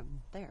working from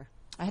there.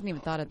 I hadn't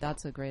even thought of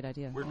that's a great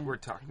idea. We're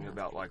talking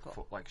about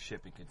like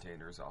shipping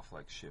containers off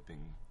like shipping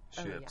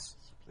ships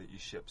that you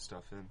ship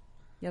stuff in.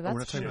 Yeah, that's we're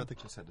not talking about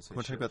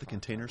the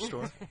container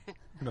store.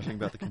 We're not talking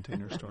about the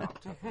container store.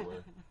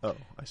 Oh,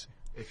 I see.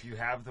 If you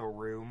have the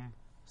room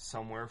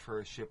somewhere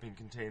for a shipping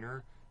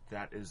container,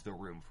 that is the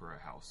room for a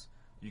house.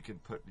 You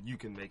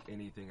can make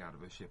anything out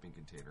of a shipping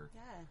container.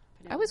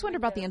 Yeah. I always wonder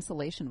about the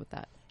insulation with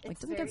that.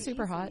 Doesn't it get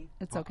super hot?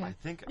 It's okay. I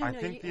think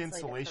the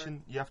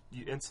insulation you have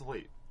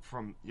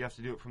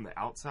to do it from the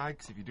outside,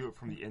 because if you do it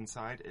from the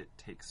inside, it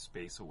takes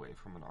space away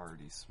from an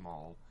already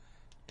small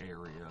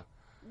area.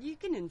 You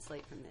can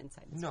insulate from the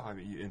inside. No, I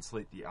mean you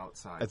insulate the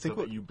outside so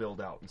that you build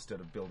out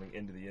instead of building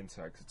into the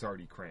inside because it's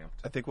already cramped.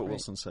 I think what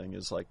Wilson's saying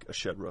is like a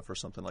shed roof or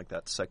something like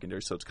that,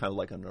 secondary, so it's kind of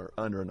like under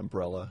an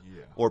umbrella,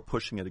 or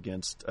pushing it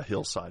against a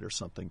hillside or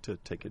something to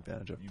take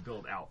advantage of. You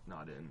build out,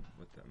 not in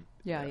with them.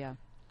 Yeah.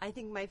 I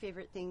think my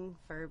favorite thing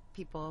for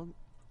people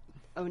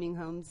owning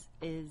homes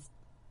is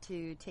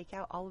to take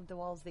out all of the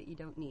walls that you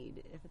don't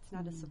need. If it's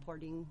not a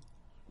supporting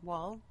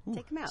wall,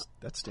 take them out.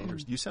 That's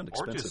dangerous. You sound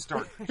expensive.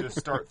 Or just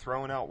start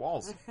throwing out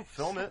walls.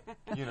 Film it.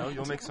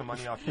 You'll make some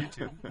money off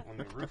YouTube when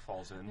the roof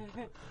falls in.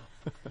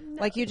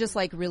 No. Like you just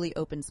like really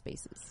open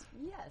spaces.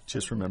 Yes.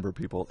 Just remember,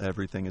 people,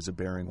 everything is a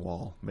bearing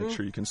wall. Make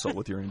sure you consult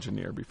with your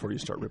engineer before you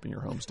start ripping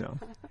your homes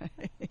down.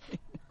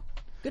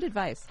 Good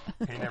advice.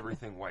 Paint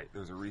everything white.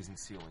 There's a reason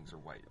ceilings are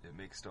white. It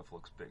makes stuff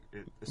looks big.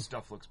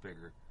 Stuff looks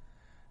bigger.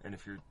 And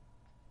if you're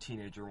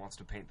teenager wants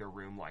to paint their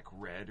room like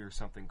red or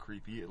something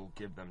creepy, it'll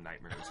give them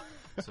nightmares.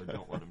 So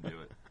don't let them do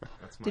it.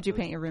 Did you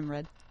paint your room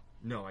red?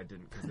 No, I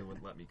didn't, because they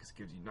wouldn't let me, because it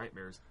gives you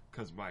nightmares.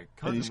 Because my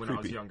cousin, when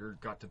I was younger,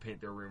 got to paint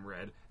their room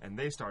red, and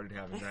they started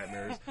having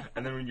nightmares.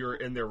 And then when you were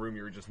in their room,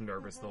 you were just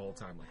nervous the whole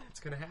time, like,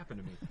 it's going to happen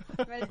to me.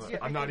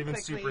 But I'm not even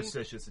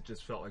superstitious. It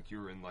just felt like you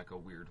were in, like, a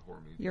weird horror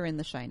movie. You're in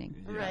The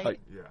Shining. Yeah. Right.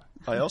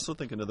 I also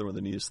think another one of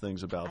the neatest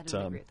things I about...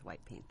 don't agree with the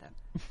white paint,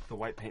 though. The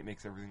white paint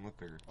makes everything look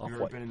bigger. Off You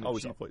ever white. been in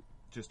Always off white.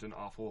 just an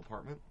awful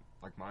apartment?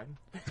 Like mine?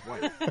 It's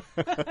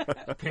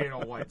white. Paint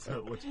all white so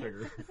it looks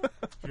bigger.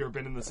 If you've ever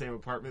been in the same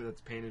apartment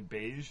that's painted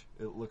beige,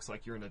 it looks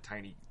like you're in a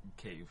tiny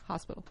cave.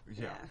 Hospital.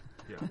 Yeah.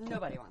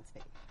 Nobody wants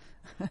paint.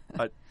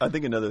 I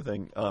think another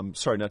thing,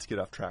 sorry not to get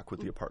off track with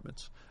the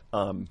apartments.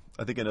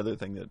 I think another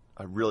thing that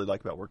I really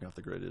like about working off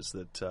the grid is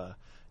that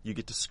you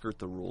get to skirt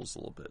the rules a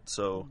little bit.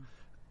 So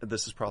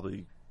this is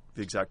probably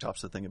the exact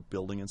opposite thing a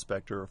building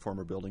inspector, a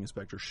former building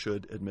inspector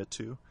should admit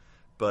to.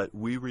 But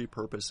we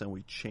repurpose and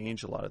we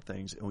change a lot of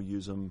things and we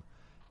use them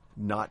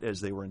not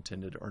as they were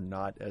intended or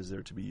not as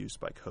they're to be used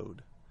by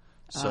code.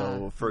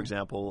 So, for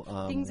example...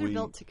 things are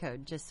built to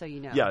code, just so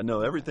you know. Yeah,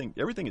 no, everything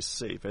is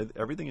safe.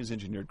 Everything is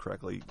engineered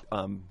correctly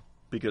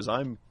because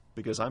I'm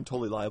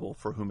totally liable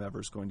for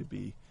whomever's going to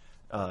be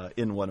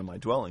in one of my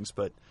dwellings.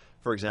 But,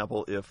 for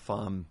example, if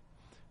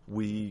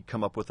we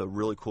come up with a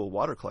really cool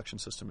water collection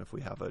system, if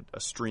we have a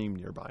stream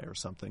nearby or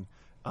something,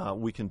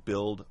 we can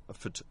build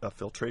a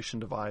filtration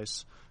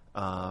device,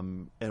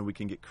 and we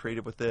can get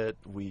creative with it.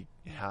 We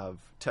have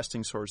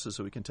testing sources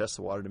so we can test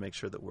the water to make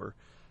sure that we're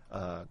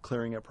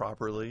clearing it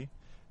properly.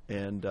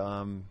 And,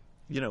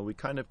 we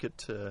kind of get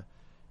to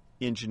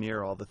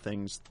engineer all the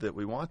things that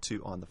we want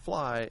to on the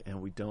fly,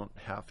 and we don't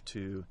have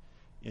to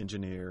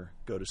engineer,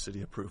 go to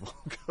city approval.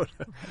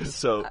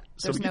 So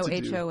there's we no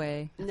get to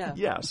HOA. No.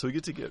 Yeah, so we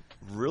get to get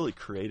really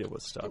creative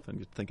with stuff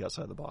and think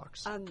outside the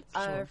box.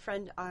 Our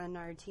friend on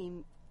our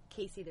team,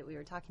 Casey, that we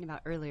were talking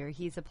about earlier,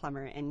 he's a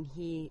plumber, and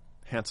he...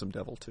 Handsome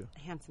devil, too.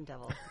 Handsome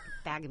devil.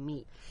 Bag of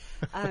meat.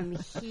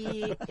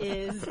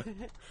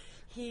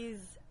 He's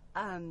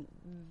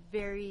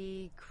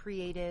very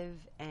creative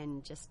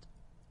and just...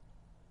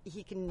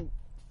 He can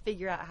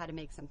figure out how to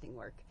make something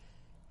work.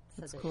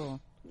 So That's cool.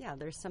 Yeah,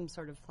 there's some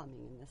sort of plumbing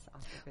in this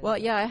off-the-grid. Well,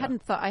 yeah,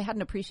 I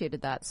hadn't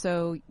appreciated that.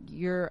 So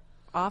you're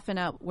off and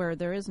out where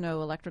there is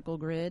no electrical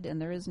grid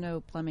and there is no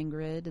plumbing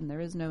grid and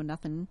there is no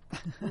nothing.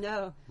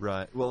 No.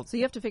 Right. Well, So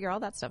you have to figure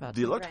all that stuff out.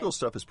 the electrical Right.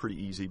 stuff is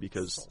pretty easy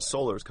because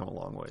solar's come a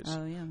long ways.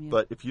 Oh, yeah.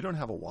 But if you don't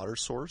have a water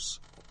source,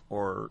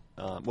 or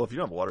if you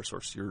don't have a water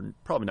source, you're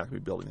probably not going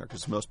to be building there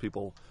because most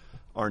people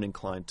aren't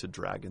inclined to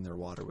drag in their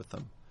water with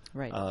them.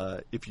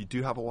 Right. If you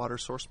do have a water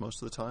source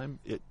most of the time,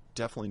 it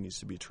definitely needs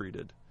to be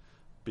treated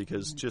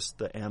because just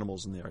the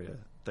animals in the area,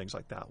 things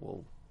like that,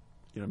 will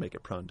make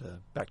it prone to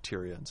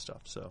bacteria and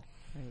stuff. So,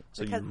 Right.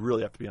 so you Because-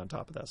 really have to be on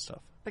top of that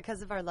stuff.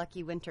 Because of our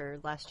lucky winter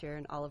last year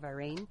and all of our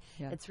rain,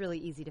 it's really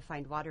easy to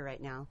find water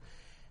right now.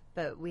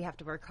 But we have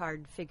to work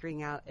hard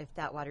figuring out if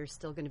that water is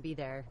still going to be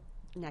there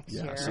next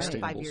year or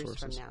sustainable 5 years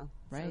sources. from now.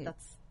 Right. So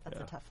that's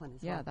a tough one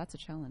as Yeah, well. that's a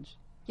challenge.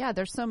 Yeah,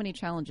 there's so many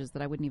challenges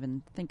that I wouldn't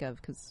even think of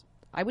because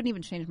I wouldn't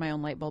even change my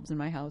own light bulbs in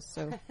my house.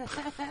 So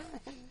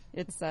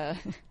it's. Do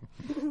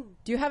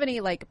you have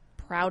any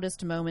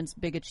proudest moments,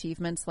 big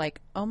achievements?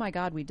 Like, oh my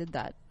God, we did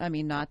that. I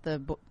mean, not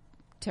the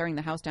tearing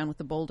the house down with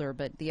the boulder,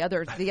 but the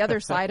other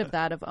side of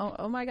that of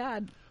oh my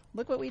God,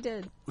 look what we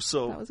did.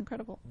 So that was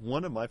incredible.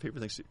 One of my favorite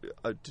things.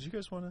 Did you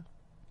guys want to?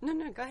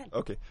 No, go ahead.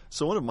 Okay.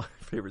 So one of my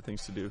favorite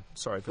things to do,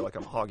 sorry, I feel like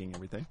I'm hogging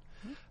everything.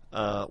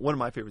 One of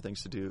my favorite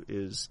things to do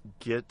is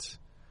get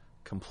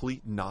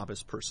complete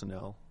novice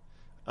personnel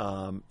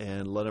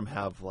and let them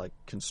have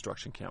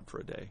construction camp for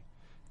a day.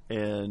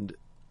 And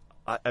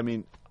I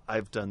mean,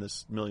 I've done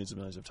this millions and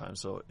millions of times,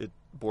 so it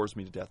bores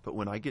me to death. But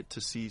when I get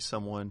to see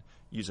someone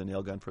use a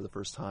nail gun for the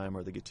first time,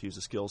 or they get to use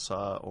a skill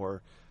saw,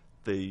 or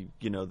they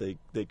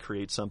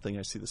create something,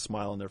 I see the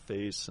smile on their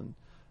face, and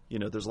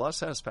there's a lot of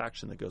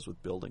satisfaction that goes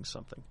with building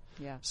something.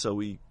 Yeah. So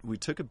we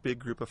took a big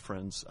group of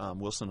friends.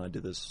 Wilson and I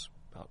did this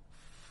about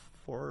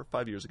 4 or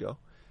 5 years ago.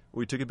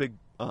 We took a big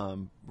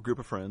group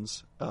of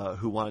friends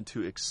who wanted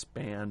to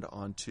expand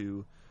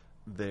onto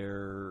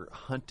their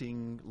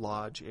hunting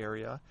lodge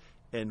area,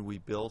 and we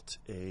built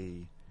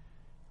a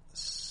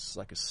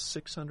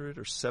 600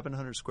 or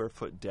 700 square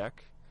foot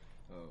deck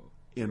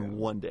in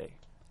one day.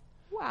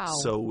 Wow.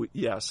 So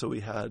we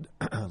had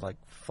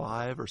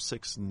 5 or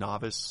 6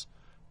 novice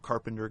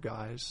carpenter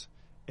guys,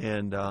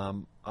 and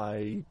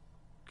I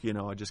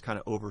just kind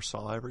of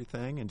oversaw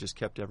everything and just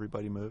kept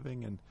everybody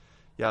moving. And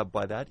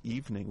by that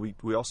evening,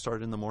 we all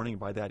started in the morning.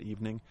 By that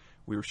evening,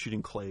 we were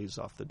shooting clays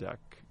off the deck.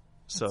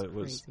 So That's it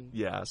was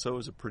crazy. So it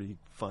was a pretty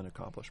fun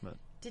accomplishment.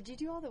 Did you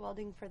do all the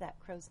welding for that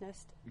crow's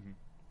nest?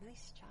 Mm-hmm.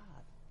 Nice job.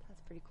 That's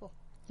pretty cool.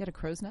 You had a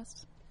crow's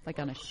nest,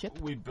 on a ship.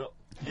 We built.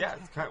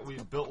 We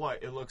built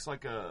it looks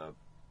like a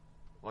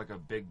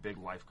big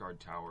lifeguard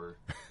tower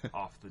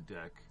off the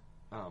deck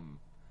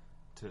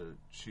to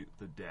shoot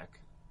the deck.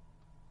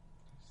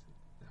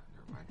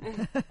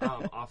 Never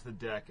mind. Off the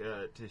deck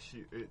to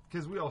shoot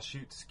because we all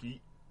shoot skeet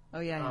Oh,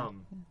 yeah.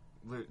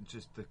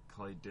 Just the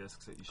clay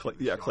discs that you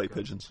shoot. Clay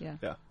pigeons.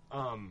 Yeah.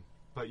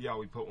 But yeah,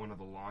 we put one of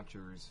the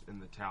launchers in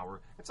the tower.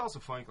 It's also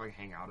fun to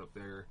hang out up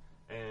there,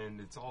 and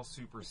it's all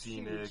super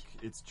scenic.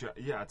 It's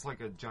it's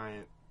like a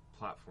giant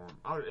platform.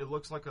 It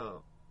looks like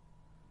a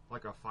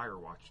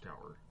Firewatch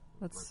tower.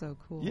 That's so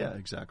cool. Yeah,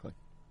 exactly.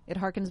 It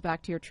harkens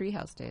back to your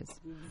treehouse days.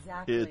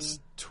 Exactly. It's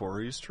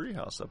Torie's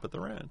treehouse up at the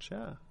ranch.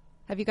 Yeah.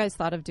 Have you guys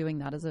thought of doing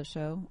that as a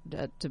show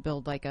to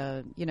build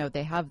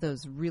they have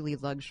those really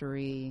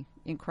luxury,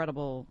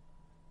 incredible.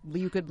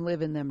 You could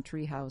live in them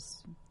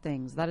treehouse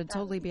things. That'd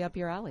totally be up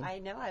your alley. I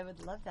know. I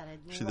would love that. I'd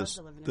See, love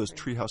to live in those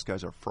treehouse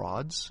guys are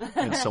frauds,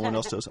 and someone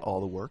else does all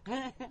the work.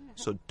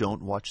 So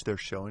don't watch their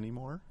show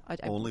anymore.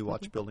 Only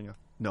watch Building a...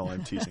 No,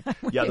 I'm teasing.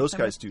 Yeah, those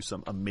guys do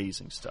some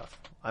amazing stuff.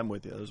 I'm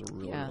with you. Those are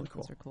really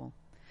cool. Those are cool.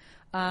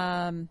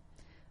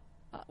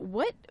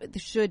 What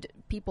should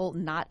people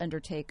not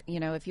undertake?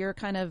 If you're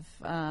kind of,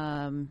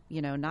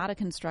 not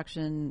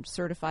a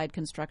certified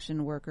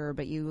construction worker,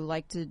 but you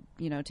like to,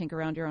 tinker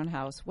around your own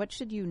house, what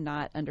should you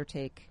not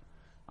undertake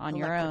on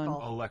your own?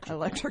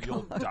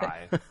 Electrical. You'll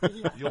die.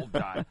 You'll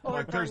die.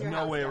 There's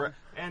no way around.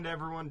 And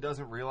everyone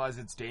doesn't realize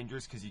it's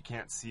dangerous because you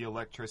can't see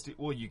electricity.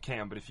 Well, you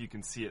can, but if you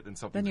can see it, then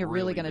something's Then you're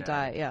really going to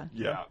bad. die,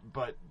 Yeah,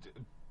 but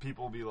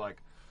people will be like,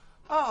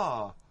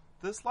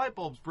 this light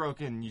bulb's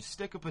broken. You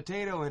stick a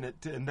potato in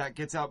it, and that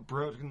gets out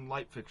broken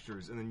light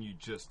fixtures, and then you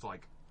just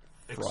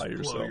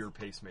explode your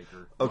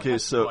pacemaker. Okay,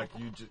 so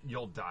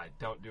you'll die.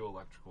 Don't do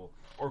electrical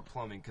or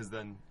plumbing, because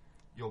then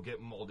you'll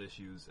get mold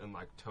issues and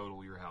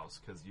total your house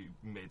because you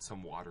made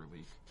some water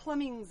leak.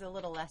 Plumbing's a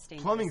little less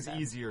dangerous. Plumbing's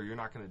easier. You're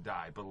not going to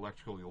die, but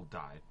electrical you'll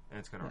die, and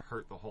it's going to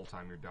hurt the whole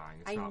time you're dying.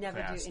 It's not never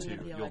fast do any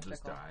too. of the You'll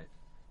just die.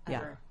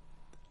 Ever.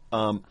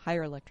 Yeah.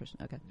 Hire electrician.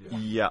 Okay.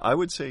 Yeah, I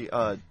would say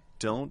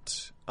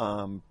don't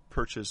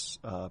purchase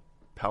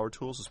power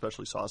tools,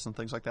 especially saws and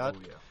things like that,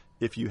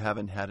 if you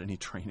haven't had any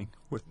training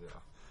with.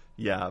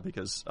 Yeah,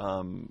 because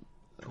tool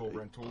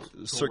rentals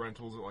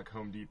at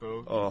Home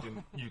Depot.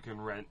 You can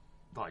rent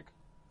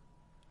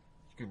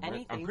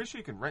anything. I'm pretty sure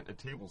you can rent a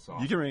table saw.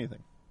 You can rent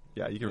anything.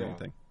 Yeah, you can rent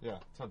anything. Yeah,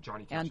 that's how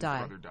Johnny Cash's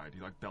brother died. He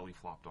belly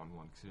flopped on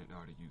one because he didn't know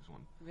how to use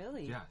one.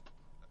 Really? Yeah.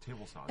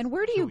 Table saws. And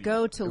where do you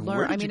go to learn?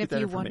 Where did you if get that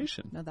you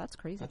information? No, that's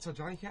crazy. That's how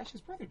Johnny Cash's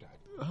brother died.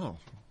 Oh,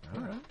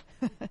 all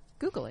right.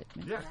 Google it.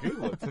 Yeah,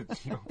 Google it.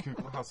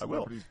 Google how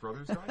celebrities'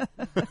 brothers died.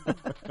 Did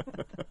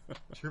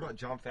you hear about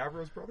John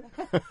Favreau's brother?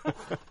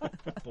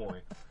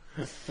 Boy.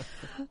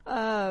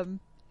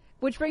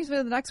 Which brings me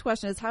to the next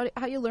question: is how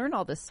you learn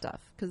all this stuff?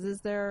 Because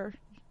is there,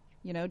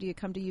 do you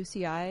come to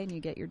UCI and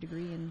you get your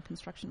degree in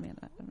construction man?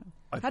 I don't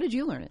know. How did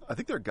you learn it? I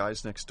think there are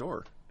guys next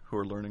door who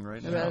are learning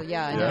right now. Well,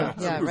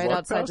 yeah, right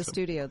outside the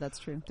studio. That's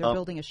true. They're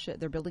building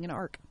They're building an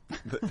ark. I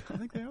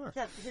think they are.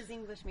 Yeah, his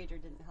English major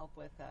didn't help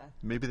with.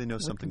 Maybe they know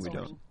something we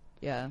don't.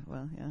 Yeah,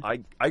 well, yeah.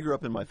 I grew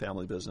up in my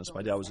family business.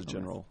 My dad was a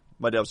general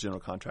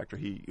contractor.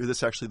 This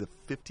is actually the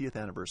 50th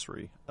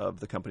anniversary of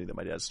the company that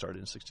my dad started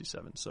in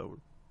 '67. So we're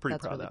pretty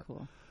proud really of that.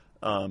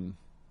 Cool.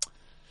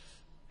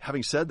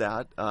 Having said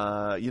that,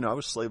 I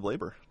was slave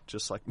labor,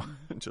 just like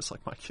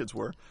my kids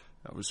were.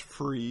 I was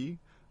free.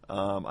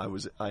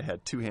 I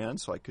had two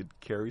hands, so I could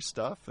carry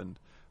stuff, and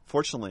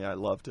fortunately, I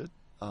loved it.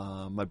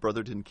 My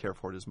brother didn't care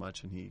for it as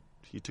much, and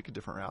he took a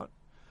different route.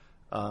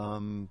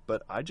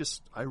 But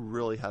I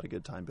really had a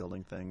good time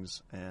building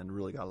things, and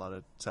really got a lot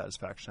of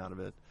satisfaction out of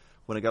it.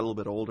 When I got a little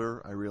bit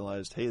older, I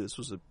realized, hey, this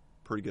was a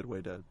pretty good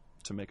way to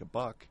make a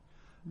buck.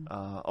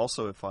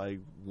 Also, if I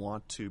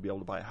want to be able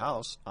to buy a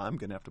house, I'm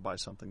going to have to buy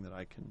something that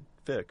I can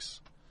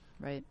fix.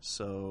 Right.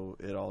 So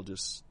it all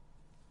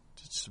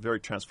it's very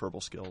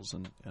transferable skills,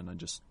 and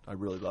I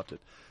really loved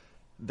it.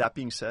 That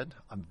being said,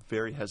 I'm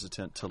very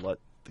hesitant to let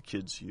the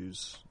kids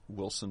use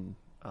Wilson,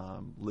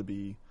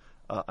 Libby.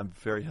 I'm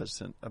very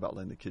hesitant about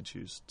letting the kids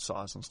use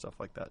saws and stuff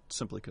like that,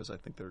 simply because I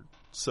think they're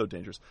so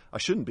dangerous. I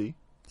shouldn't be.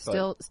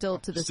 Still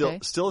to this day?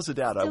 Still as a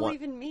dad, I want...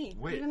 Even me.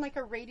 Wait. Even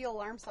a radial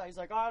alarm saw, he's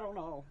like, I don't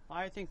know.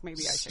 I think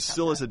maybe I should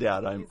Still as a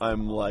dad,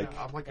 I'm like...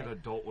 I'm like an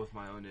adult with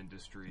my own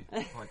industry.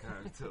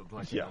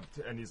 Yeah.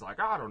 And he's like,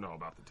 I don't know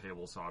about the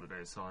table saw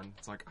today, son.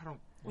 It's like,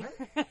 what?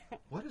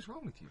 What is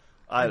wrong with you?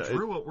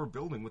 Drew what we're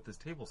building with this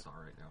table saw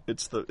right now.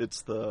 It's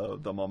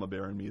the mama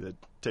bear in me that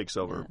takes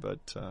over,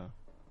 but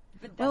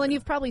well, and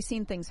you've probably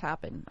seen things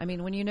happen. I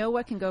mean, when you know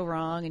what can go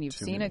wrong, and you've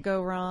seen it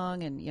go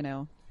wrong, and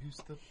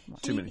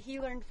He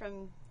learned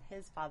from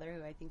his father,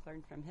 who I think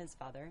learned from his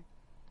father.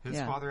 His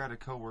father had a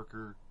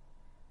coworker.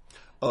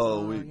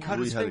 We cut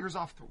his fingers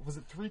off. Was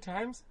it 3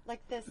 times?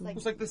 Like this. It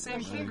was like the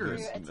same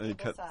fingers.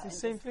 The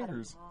same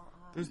fingers.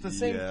 There's the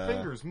same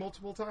fingers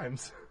multiple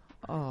times.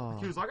 Oh.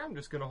 He was like, I'm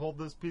just going to hold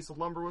this piece of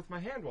lumber with my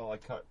hand while I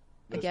cut.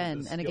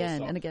 Again and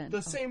again and again.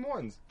 The same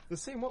ones. The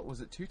same, what was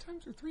it, 2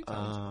 times or 3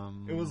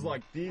 times? It was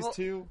like these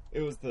two.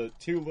 It was the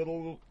 2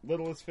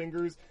 littlest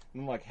fingers,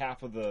 and like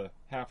half of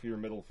your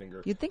middle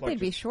finger. You'd think they'd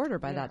be shorter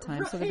by that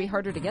time, so they'd be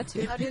harder to get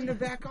to. I didn't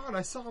back on.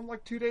 I saw him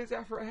 2 days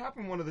after it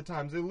happened one of the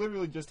times. They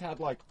literally just had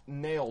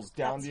nails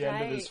down the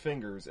end of his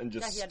fingers and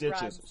just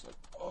stitches. It was like,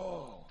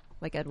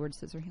 like Edward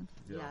Scissorhands?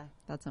 Yeah.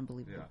 That's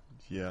unbelievable.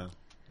 Yeah.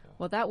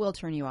 Well, that will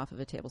turn you off of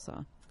a table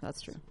saw.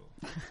 That's true.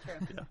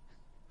 Yeah.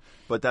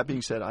 But that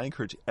being said, I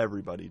encourage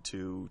everybody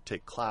to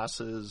take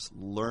classes,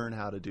 learn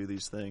how to do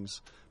these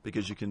things,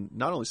 because you can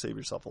not only save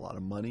yourself a lot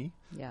of money,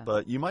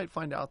 but you might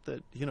find out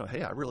that,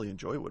 hey, I really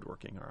enjoy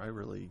woodworking, or I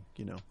really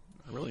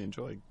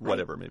enjoy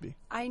whatever it may be.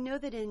 I know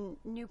that in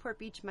Newport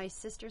Beach, my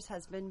sister's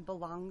husband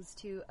belongs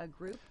to a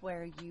group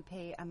where you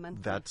pay a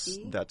monthly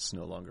fee. That's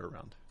no longer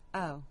around.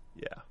 Oh.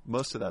 Yeah.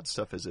 Most of that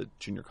stuff is at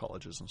junior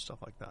colleges and stuff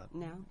like that.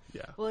 No?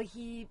 Yeah. Well,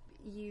 you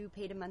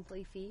paid a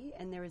monthly fee,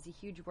 and there was a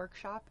huge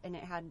workshop, and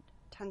it had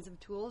tons of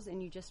tools,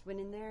 and you just went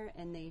in there,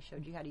 and they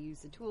showed you how to use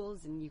the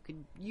tools, and you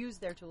could use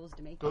their tools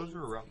to make those things.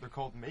 are around. They're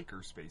called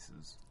maker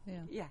spaces.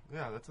 Yeah.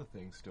 Yeah, that's a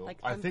thing still. Like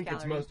I think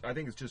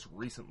it's just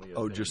recently.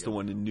 Just the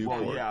one in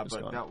Newport. Well, yeah,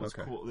 but that was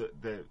cool.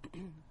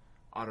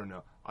 I don't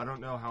know. I don't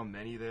know how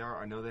many they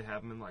are. I know they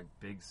have them in like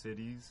big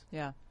cities.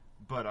 Yeah.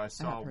 But I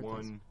saw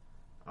one.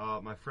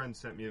 My friend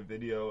sent me a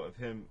video of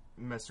him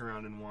messing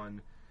around in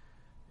one.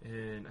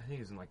 And I think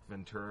it was in like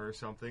Ventura or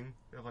something.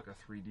 They have like a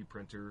 3D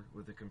printer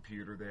with a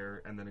computer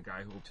there, and then a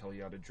guy who will tell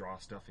you how to draw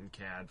stuff in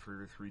CAD for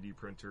your 3D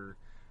printer,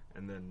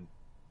 and then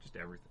just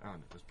everything. I don't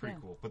know. It was pretty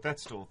cool, but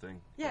that's still a thing.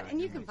 Yeah, and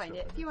you can find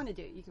it if you want to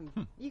do it.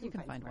 You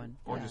can find one,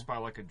 or just buy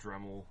like a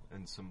Dremel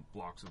and some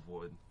blocks of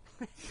wood,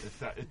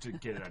 to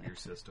get it out of your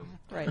system.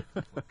 Right.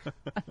 I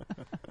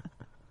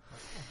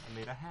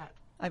made a hat.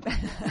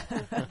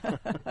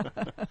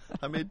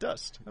 I made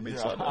dust. I made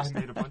sawdust. I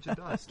made a bunch of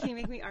dust. Can you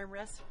make me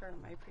armrests for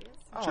my Prius?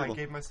 Oh, I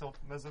gave myself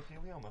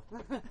mesothelioma.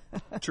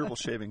 Gerbil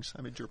shavings.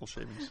 I made gerbil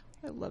shavings.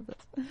 I love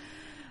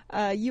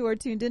this. You are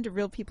tuned in to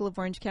Real People of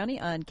Orange County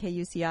on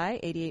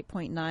KUCI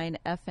 88.9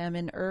 FM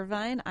in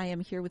Irvine. I am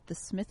here with the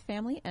Smith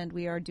family, and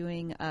we are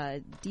doing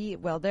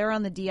they're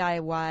on the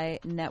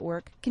DIY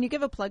network. Can you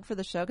give a plug for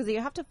the show? Because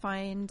you have to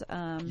find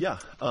the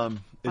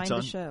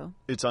show.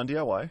 It's on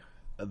DIY.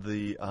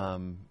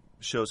 The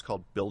show is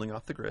called Building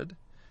Off the Grid,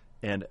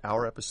 and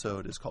our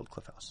episode is called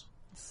Cliff House.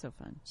 It's so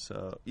fun.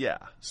 So, yeah.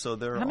 So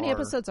How many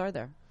episodes are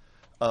there?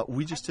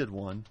 We just did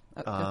one.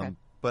 Okay.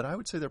 But I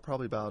would say there are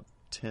probably about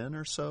 10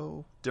 or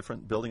so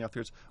different Building Off the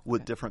Grids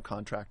with different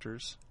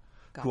contractors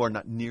who are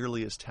not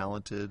nearly as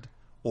talented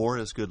or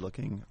as good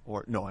looking.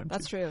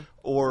 That's true.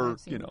 Or,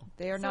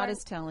 They are not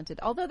as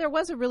talented. Although there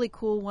was a really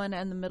cool one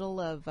in the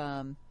middle of...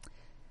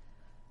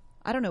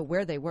 I don't know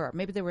where they were.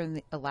 Maybe they were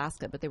in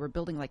Alaska, but they were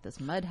building like this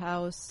mud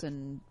house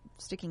and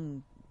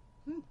sticking...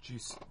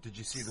 Did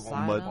you see the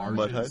one with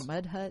mud hut?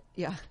 Mud hut,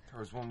 yeah. There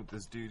was one with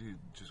this dude who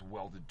just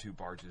welded 2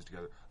 barges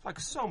together. Like,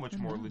 so much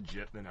more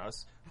legit than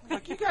us.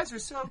 Like, you guys are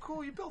so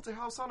cool. You built a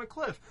house on a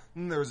cliff.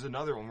 And there's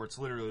another one where it's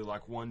literally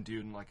like one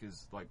dude and like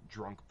his like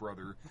drunk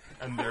brother,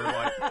 and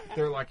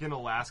they're like in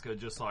Alaska,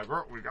 just like,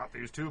 oh, we got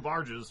these 2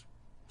 barges.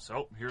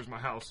 So here's my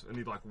house, and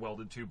he like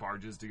welded 2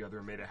 barges together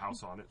and made a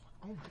house on it.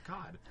 Oh my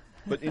god.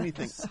 But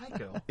anything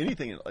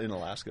in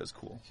Alaska is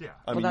cool. Yeah.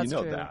 I mean,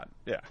 true. that.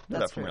 Yeah.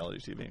 That's from reality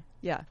TV.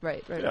 Yeah,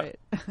 right.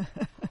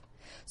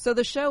 So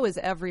the show is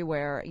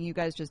everywhere. You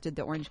guys just did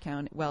the Orange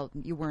County. Well,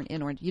 you weren't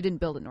in Orange. You didn't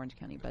build it in Orange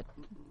County, but...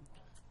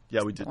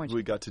 Yeah, we did.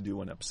 We got to do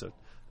one episode.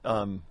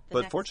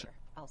 But fortunately...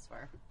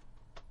 Elsewhere.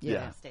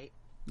 Yeah. State.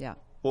 Yeah.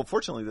 Well,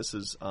 fortunately, this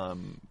is...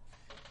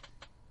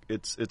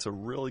 It's a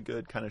really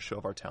good kind of show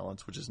of our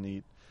talents, which is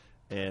neat.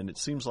 And it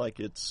seems like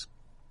it's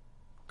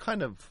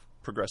kind of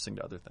progressing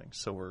to other things.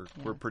 So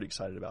we're pretty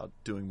excited about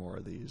doing more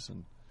of these.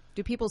 And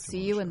do people see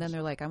you and then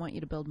they're like, I want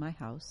you to build my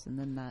house, and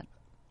then that...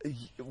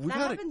 That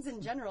happens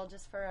in general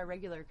just for a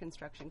regular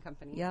construction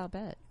company. Yeah, I'll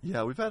bet.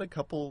 Yeah, we've had a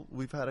couple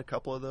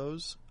of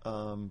those.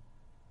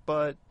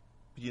 But,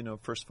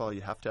 first of all,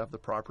 you have to have the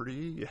property.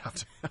 You have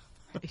to have...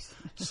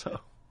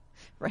 So...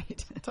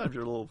 Right. Sometimes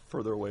you're a little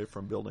further away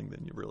from building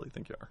than you really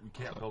think you are. You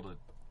can't build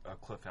a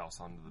cliff house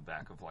onto the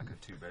back of like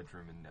a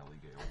 2-bedroom in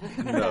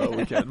Nellygale. No,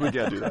 we can't. We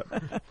can't do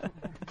that.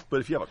 But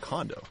if you have a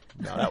condo,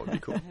 now that would be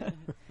cool.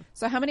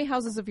 So how many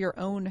houses of your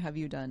own have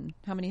you done?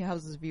 How many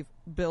houses have you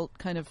built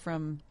kind of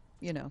from,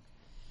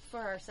 For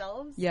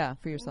ourselves? Yeah,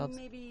 for yourselves.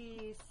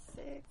 Maybe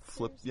 6.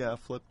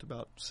 Flipped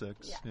about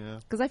 6. Yeah.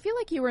 Because I feel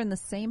like you were in the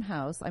same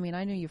house. I mean,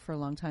 I knew you for a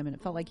long time, and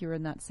it felt like you were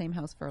in that same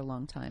house for a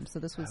long time. So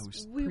this was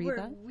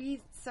that?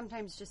 We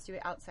sometimes just do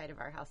it outside of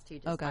our house, too.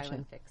 Just buy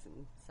and fix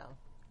and sell.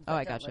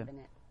 I gotcha.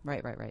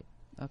 Right.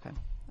 Okay.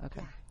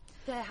 Yeah.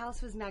 The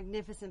house was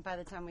magnificent by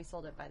the time we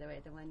sold it, by the way.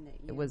 The one that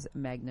It was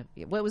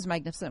magnificent. Well, it was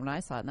magnificent when I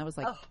saw it, and that was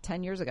like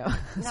 10 years ago.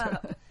 No,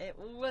 it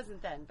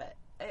wasn't then, but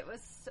it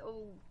was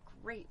so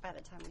great by the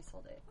time we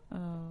sold it. Oh.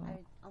 I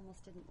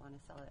almost didn't want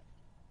to sell it.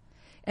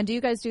 And do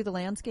you guys do the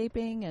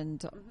landscaping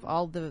and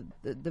all the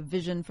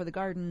vision for the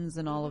gardens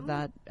and all of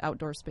that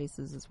outdoor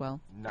spaces as well?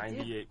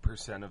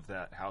 98% of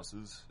that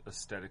house's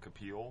aesthetic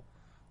appeal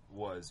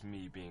was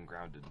me being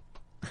grounded.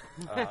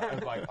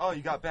 Like, oh,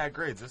 you got bad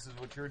grades. This is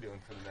what you're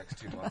doing for the next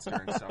 2 months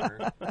during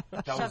summer.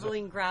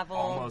 Shoveling gravel.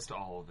 Almost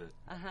all of it.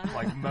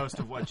 Like most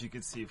of what you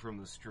could see from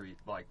the street.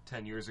 Like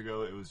 10 years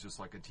ago, it was just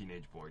like a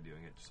teenage boy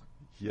doing it. Just like,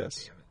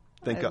 yes. damn it.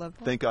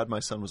 Thank God my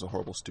son was a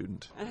horrible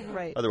student.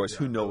 Right. Otherwise,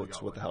 who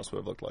knows what the house would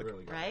have looked like.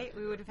 Right?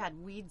 We would have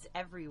had weeds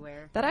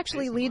everywhere. That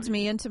actually leads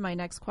me into my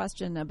next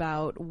question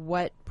about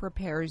what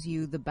prepares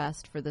you the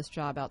best for this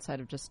job outside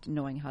of just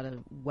knowing how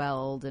to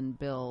weld and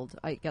build.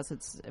 I guess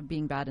it's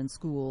being bad in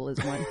school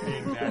is one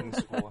thing. Being bad in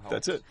school helps.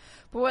 That's it.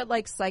 But what,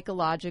 like,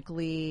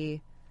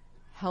 psychologically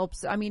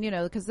helps? I mean,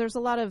 because there's a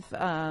lot of,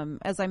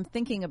 as I'm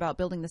thinking about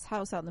building this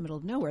house out in the middle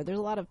of nowhere, there's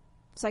a lot of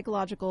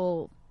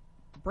psychological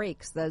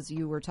breaks, as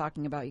you were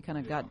talking about. You kind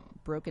of got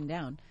broken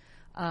down.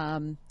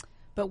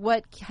 But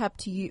what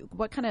kept you,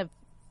 what kind of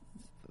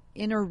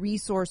inner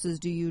resources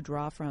do you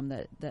draw from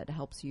that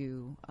helps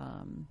you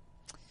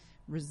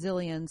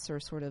resilience or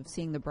sort of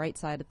seeing the bright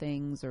side of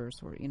things, or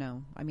sort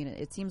of, I mean,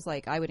 it seems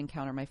like I would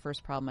encounter my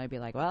first problem, I'd be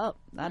like, well,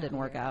 that didn't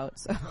work out.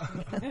 So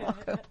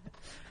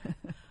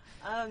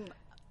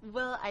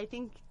well, I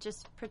think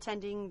just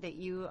pretending that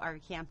you are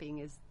camping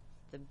is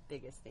the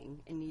biggest thing,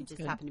 and you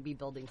just happen to be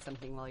building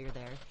something while you're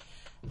there.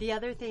 The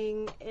other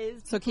thing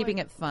is keeping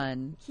it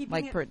fun,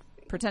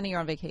 pretending you're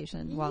on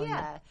vacation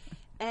while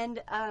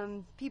and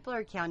people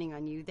are counting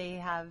on you. They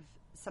have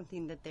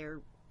something that they're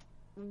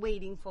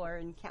waiting for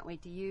and can't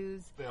wait to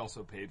use. They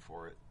also paid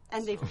for it,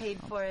 and they've paid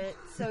for it.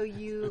 So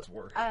you it's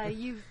work.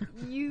 you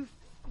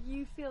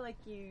feel like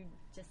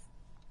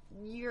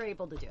you're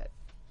able to do it.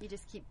 You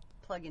just keep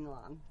plugging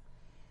along.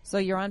 So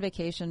you're on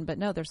vacation, but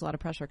no, there's a lot of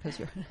pressure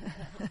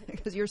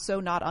because you're so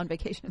not on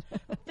vacation.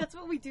 That's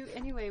what we do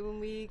anyway when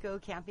we go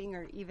camping,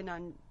 or even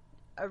on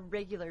a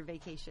regular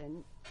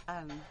vacation.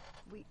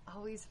 We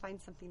always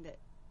find something that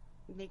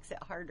makes it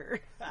harder.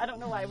 I don't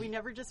know why. We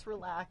never just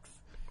relax.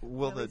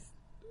 Well,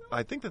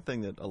 I think the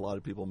thing that a lot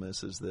of people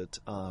miss is that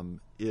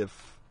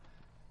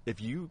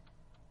if you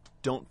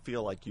don't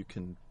feel like you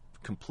can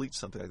complete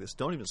something like this,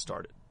 don't even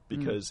start it.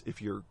 Because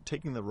if you're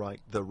taking the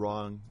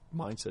wrong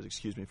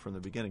mindset, from the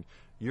beginning,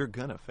 you're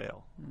gonna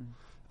fail.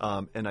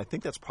 And I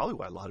think that's probably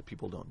why a lot of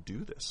people don't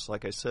do this.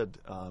 Like I said,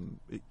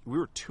 we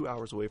were 2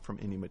 hours away from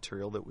any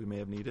material that we may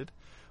have needed,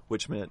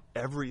 which meant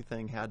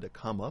everything had to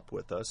come up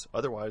with us.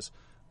 Otherwise,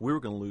 we were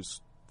going to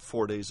lose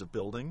 4 days of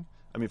building.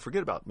 I mean,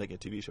 forget about making a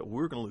TV show. We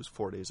were going to lose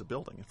 4 days of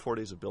building. And 4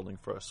 days of building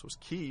for us was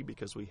key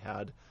because we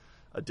had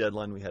a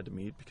deadline we had to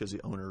meet because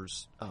the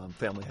owner's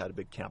family had a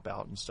big camp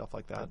out and stuff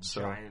like that.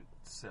 Giant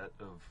set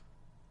of,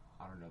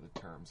 I don't know the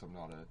terms, I'm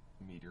not a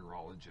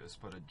meteorologist,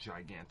 but a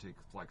gigantic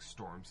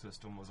storm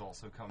system was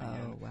also coming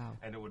in. Wow.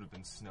 And it would have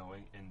been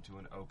snowing into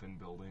an open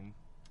building.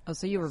 Oh,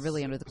 so you were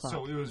really under the clock.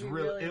 So it was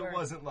it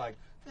wasn't like,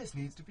 this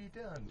needs to be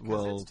done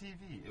because it's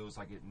TV. It was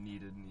like it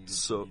needed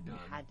to be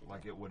done.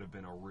 Like it would have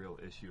been a real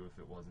issue if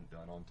it wasn't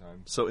done on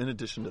time. So in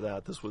addition to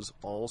that, this was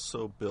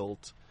also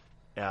built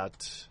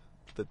at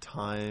the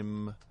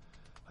time,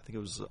 I think it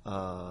was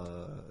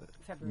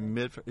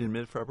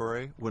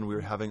mid-February when we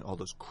were having all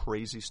those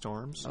crazy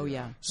storms. Oh,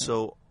 yeah.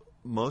 So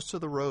most of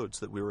the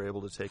roads that we were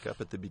able to take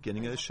up at the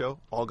beginning of the show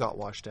all got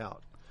washed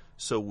out.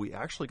 So we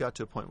actually got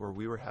to a point where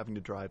we were having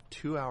to drive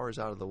 2 hours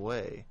out of the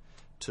way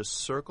to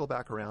circle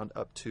back around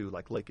up to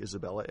Lake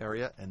Isabella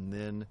area and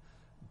then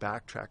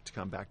backtrack to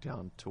come back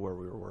down to where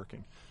we were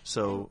working.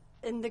 So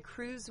and the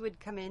crews would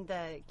come in,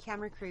 the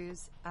camera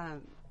crews,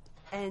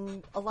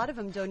 and a lot of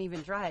them don't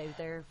even drive.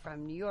 They're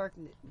from New York,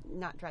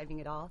 not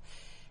driving at all.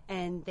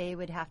 And they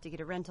would have to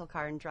get a rental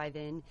car and drive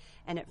in.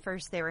 And at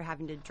first they were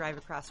having to drive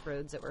across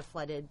roads that were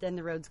flooded. Then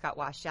the roads got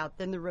washed out.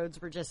 Then the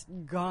roads were just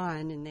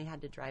gone and they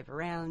had to drive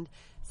around.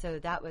 So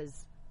that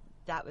was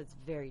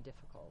very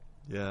difficult.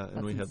 Yeah,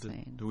 and we had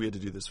to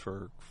do this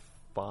for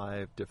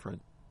five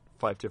different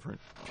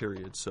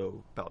periods,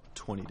 so about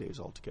 20 days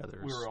altogether.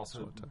 We were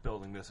also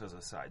building this as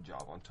a side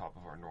job on top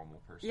of our normal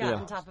person. Yeah,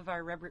 on top of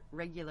our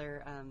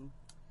regular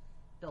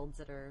builds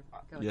that are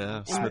going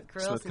on.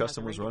 Smith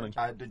Custom was running.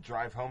 I had to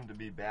drive home to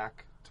be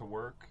back to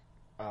work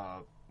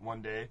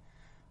one day.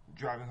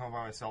 Driving home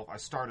by myself, I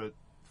start a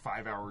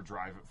 5-hour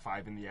drive at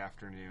 5 in the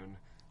afternoon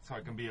so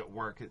I can be at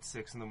work at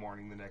 6 in the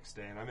morning the next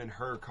day. And I'm in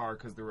her car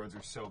because the roads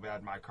are so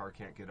bad my car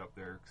can't get up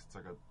there because it's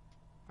like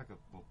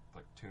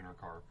a tuner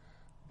car.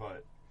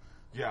 But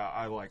yeah,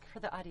 I for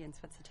the audience,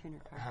 what's a tuner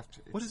car?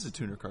 What is a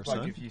tuner car, son?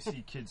 Like if you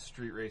see kids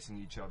street racing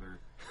each other,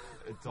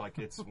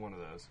 it's one of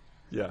those.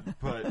 Yeah,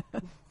 but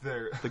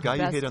the guy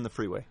you hate on the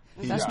freeway.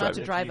 That's not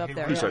to drive up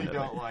there. If you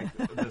don't like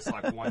this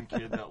one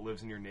kid that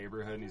lives in your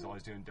neighborhood and he's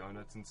always doing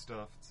donuts and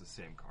stuff. It's the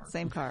same car.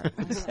 Same car.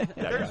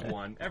 There's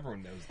one.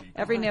 Everyone knows the.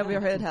 Every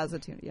neighborhood has a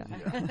tuner. Yeah.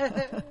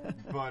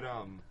 But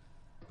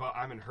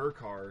I'm in her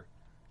car.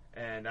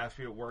 And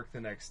after at work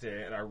the next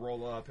day, and I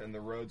roll up, and the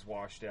road's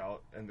washed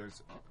out, and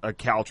there's a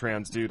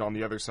Caltrans dude on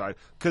the other side.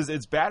 Because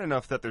it's bad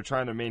enough that they're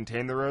trying to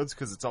maintain the roads,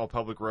 because it's all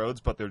public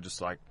roads, but they're just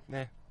like,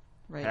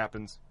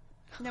 happens.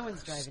 No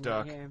one's driving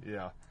Stuck. here.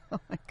 Yeah. Oh,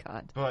 my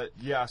God. But,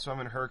 yeah, so I'm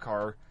in her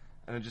car,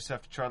 and I just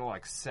have to try to,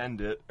 send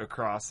it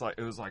across.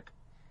 It was,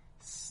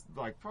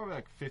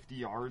 probably 50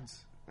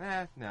 yards.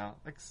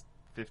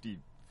 50,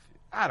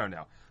 I don't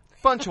know.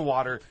 Bunch of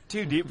water,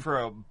 too deep for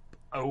a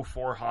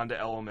 04 Honda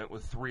Element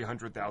with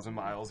 300,000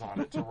 miles on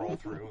it to roll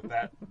through.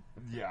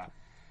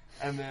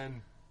 And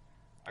then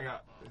I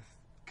got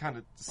kind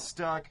of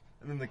stuck,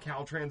 and then the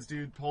Caltrans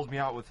dude pulled me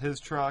out with his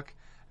truck,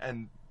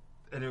 and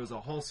it was a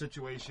whole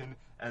situation,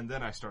 and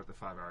then I start the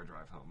 5-hour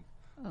drive home,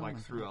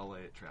 through LA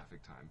at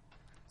traffic time.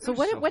 So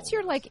what's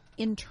your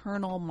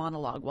internal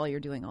monologue while you're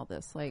doing all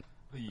this?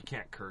 You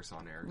can't curse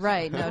on air.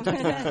 Right. No.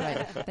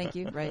 Right. Thank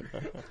you. Right.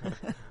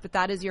 But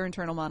that is your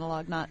internal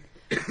monologue, not.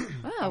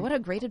 Wow, what a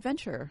great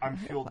adventure. I'm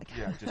fueled,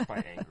 just by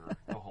anger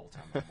the whole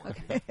time I'm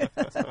working.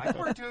 It's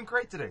we're doing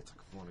great today. It's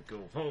I want to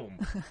go home.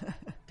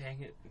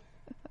 Dang it.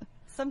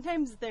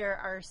 Sometimes there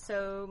are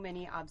so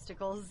many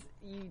obstacles,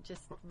 you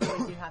just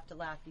really do have to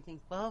laugh. You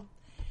think, well,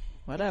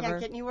 whatever. It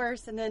can't get any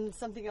worse, and then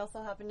something else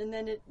will happen, and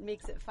then it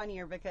makes it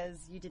funnier because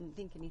you didn't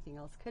think anything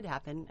else could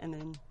happen, and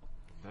then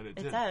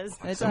it does.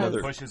 It does.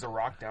 Pushes a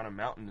rock down a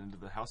mountain into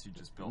the house you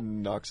just built.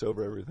 Knocks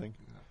over everything.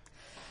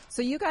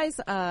 So you guys,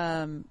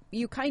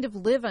 you kind of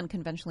live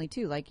unconventionally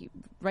too.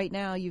 Right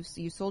now, you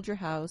sold your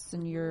house,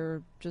 and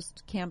you're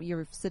just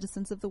you're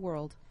citizens of the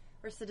world.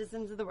 We're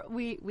citizens of the world.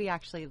 We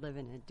actually live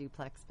in a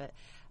duplex, but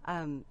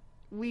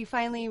we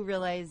finally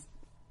realized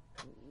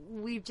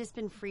we've just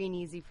been free and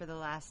easy for the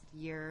last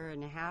year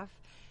and a half,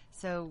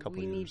 so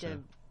we need to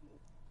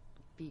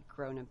be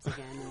grown-ups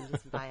again and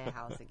just buy a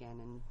house again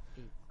and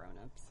be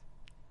grown-ups.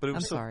 But it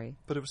was sorry.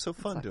 But it was so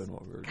fun doing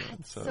what we were doing.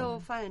 It's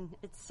so fun.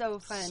 It's so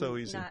fun. So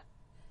easy. Not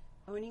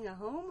owning a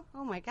home?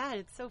 Oh my God,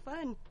 it's so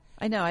fun.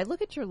 I know. I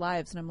look at your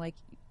lives and I'm like,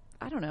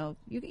 I don't know.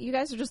 You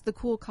guys are just the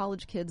cool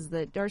college kids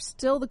that are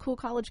still the cool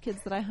college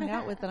kids that I hung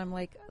out with, and I'm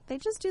like, they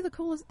just do the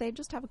coolest. They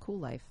just have a cool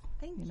life.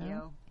 Thank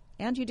you.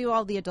 And you do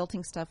all the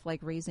adulting stuff, like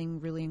raising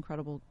really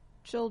incredible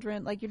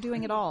children. Like you're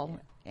doing it all,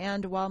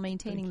 and while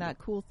maintaining that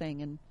cool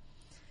thing. And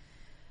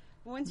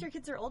once your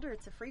kids are older,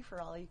 it's a free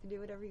for all. You can do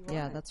whatever you want.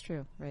 Yeah, that's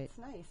true. Right. It's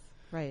nice.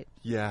 Right.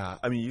 Yeah.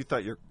 I mean, you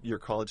thought your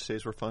college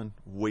days were fun.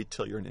 Wait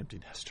till you're an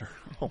empty nester.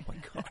 Oh my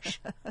gosh.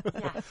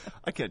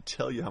 I can't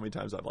tell you how many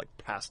times I've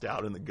passed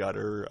out in the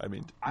gutter. I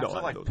mean,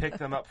 I pick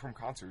them up from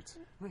concerts.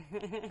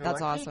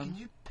 That's awesome. Hey, can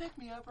you pick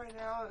me up right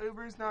now?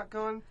 Uber's not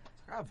going.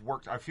 I've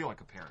worked. I feel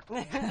like a parent.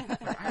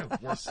 I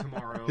have work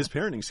tomorrow. His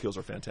parenting skills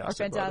are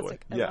fantastic. By the way.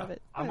 I love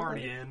it. I'm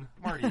already in.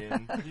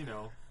 You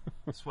know,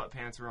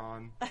 sweatpants are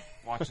on.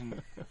 Watching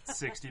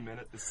 60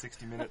 Minutes. The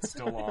 60 Minutes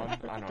still on.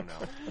 I don't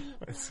know.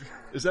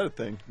 Is that a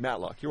thing?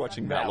 Matlock. You're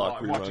watching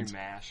Matlock reruns. Watching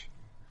MASH.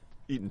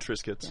 Eating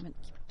Triscuits.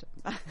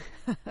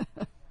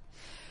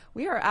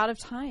 We are out of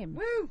time.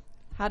 Woo!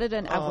 How did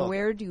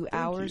where do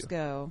hours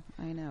go?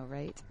 I know,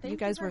 right? You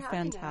guys were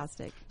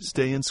fantastic.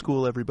 Stay in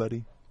school,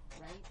 everybody.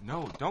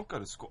 No, don't go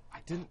to school. I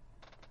didn't.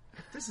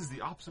 This is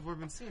the opposite of what I've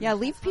been saying. Yeah,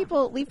 leave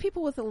people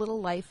with a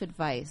little life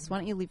advice. Why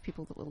don't you leave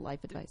people with a little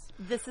life advice?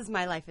 This is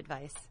my life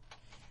advice.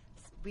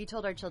 We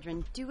told our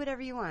children, do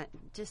whatever you want.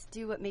 Just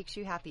do what makes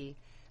you happy.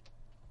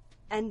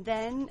 And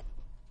then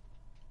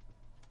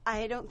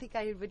I don't think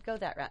I would go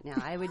that route now.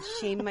 I would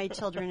shame my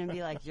children and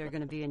be like, you're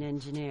going to be an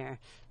engineer.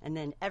 And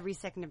then every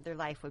second of their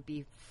life would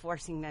be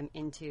forcing them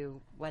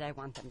into what I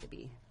want them to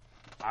be.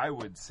 I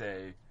would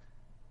say,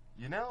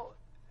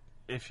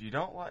 if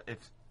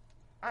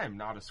I am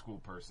not a school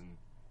person,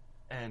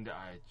 and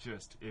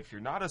if you're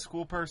not a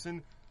school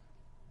person,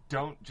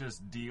 don't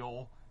just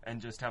deal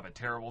and just have a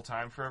terrible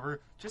time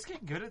forever. Just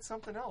get good at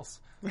something else.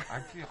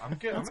 I'm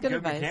good. I'm a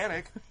good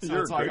mechanic. So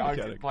You're it's a great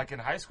mechanic. Like in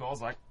high school, I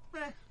was like,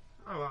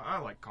 I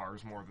like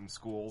cars more than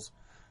schools.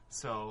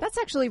 So that's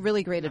actually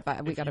really great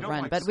advice. We got to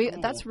run, but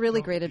that's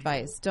really great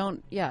advice.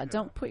 Don't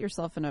put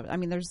yourself in I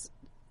mean, there's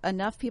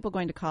enough people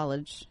going to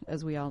college,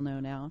 as we all know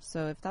now.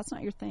 So if that's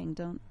not your thing,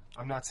 don't.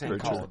 I'm not saying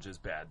college is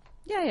bad.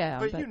 Yeah.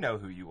 But you know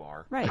who you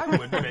are. Right. I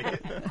wouldn't make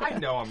it. I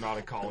know I'm not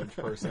a college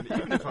person.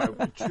 Even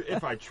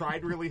if I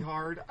tried really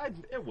hard,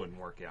 it wouldn't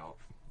work out.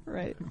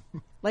 Right.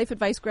 Life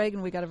advice, Greg,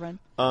 and we got to run.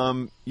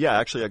 Yeah,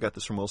 actually, I got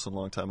this from Wilson a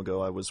long time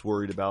ago. I was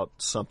worried about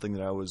something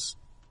that I was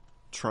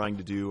trying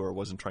to do or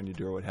wasn't trying to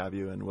do or what have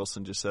you, and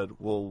Wilson just said,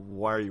 well,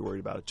 why are you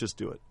worried about it? Just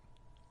do it.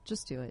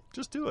 Just do it.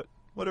 Just do it.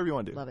 Whatever you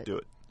want to do. Love it. Do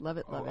it. Love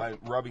it.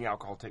 Rubbing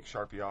alcohol takes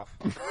Sharpie off.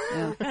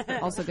 Yeah.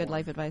 Also good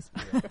life advice.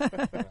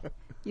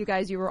 You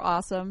guys, you were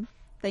awesome.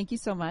 Thank you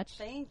so much.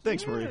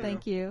 Thanks, Marie.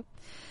 Thank you.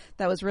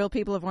 That was Real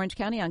People of Orange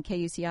County on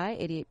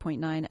KUCI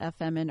 88.9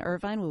 FM in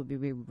Irvine. We'll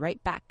be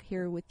right back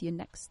here with you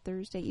next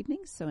Thursday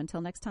evening. So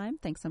until next time,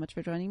 thanks so much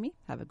for joining me.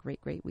 Have a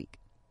great, great week.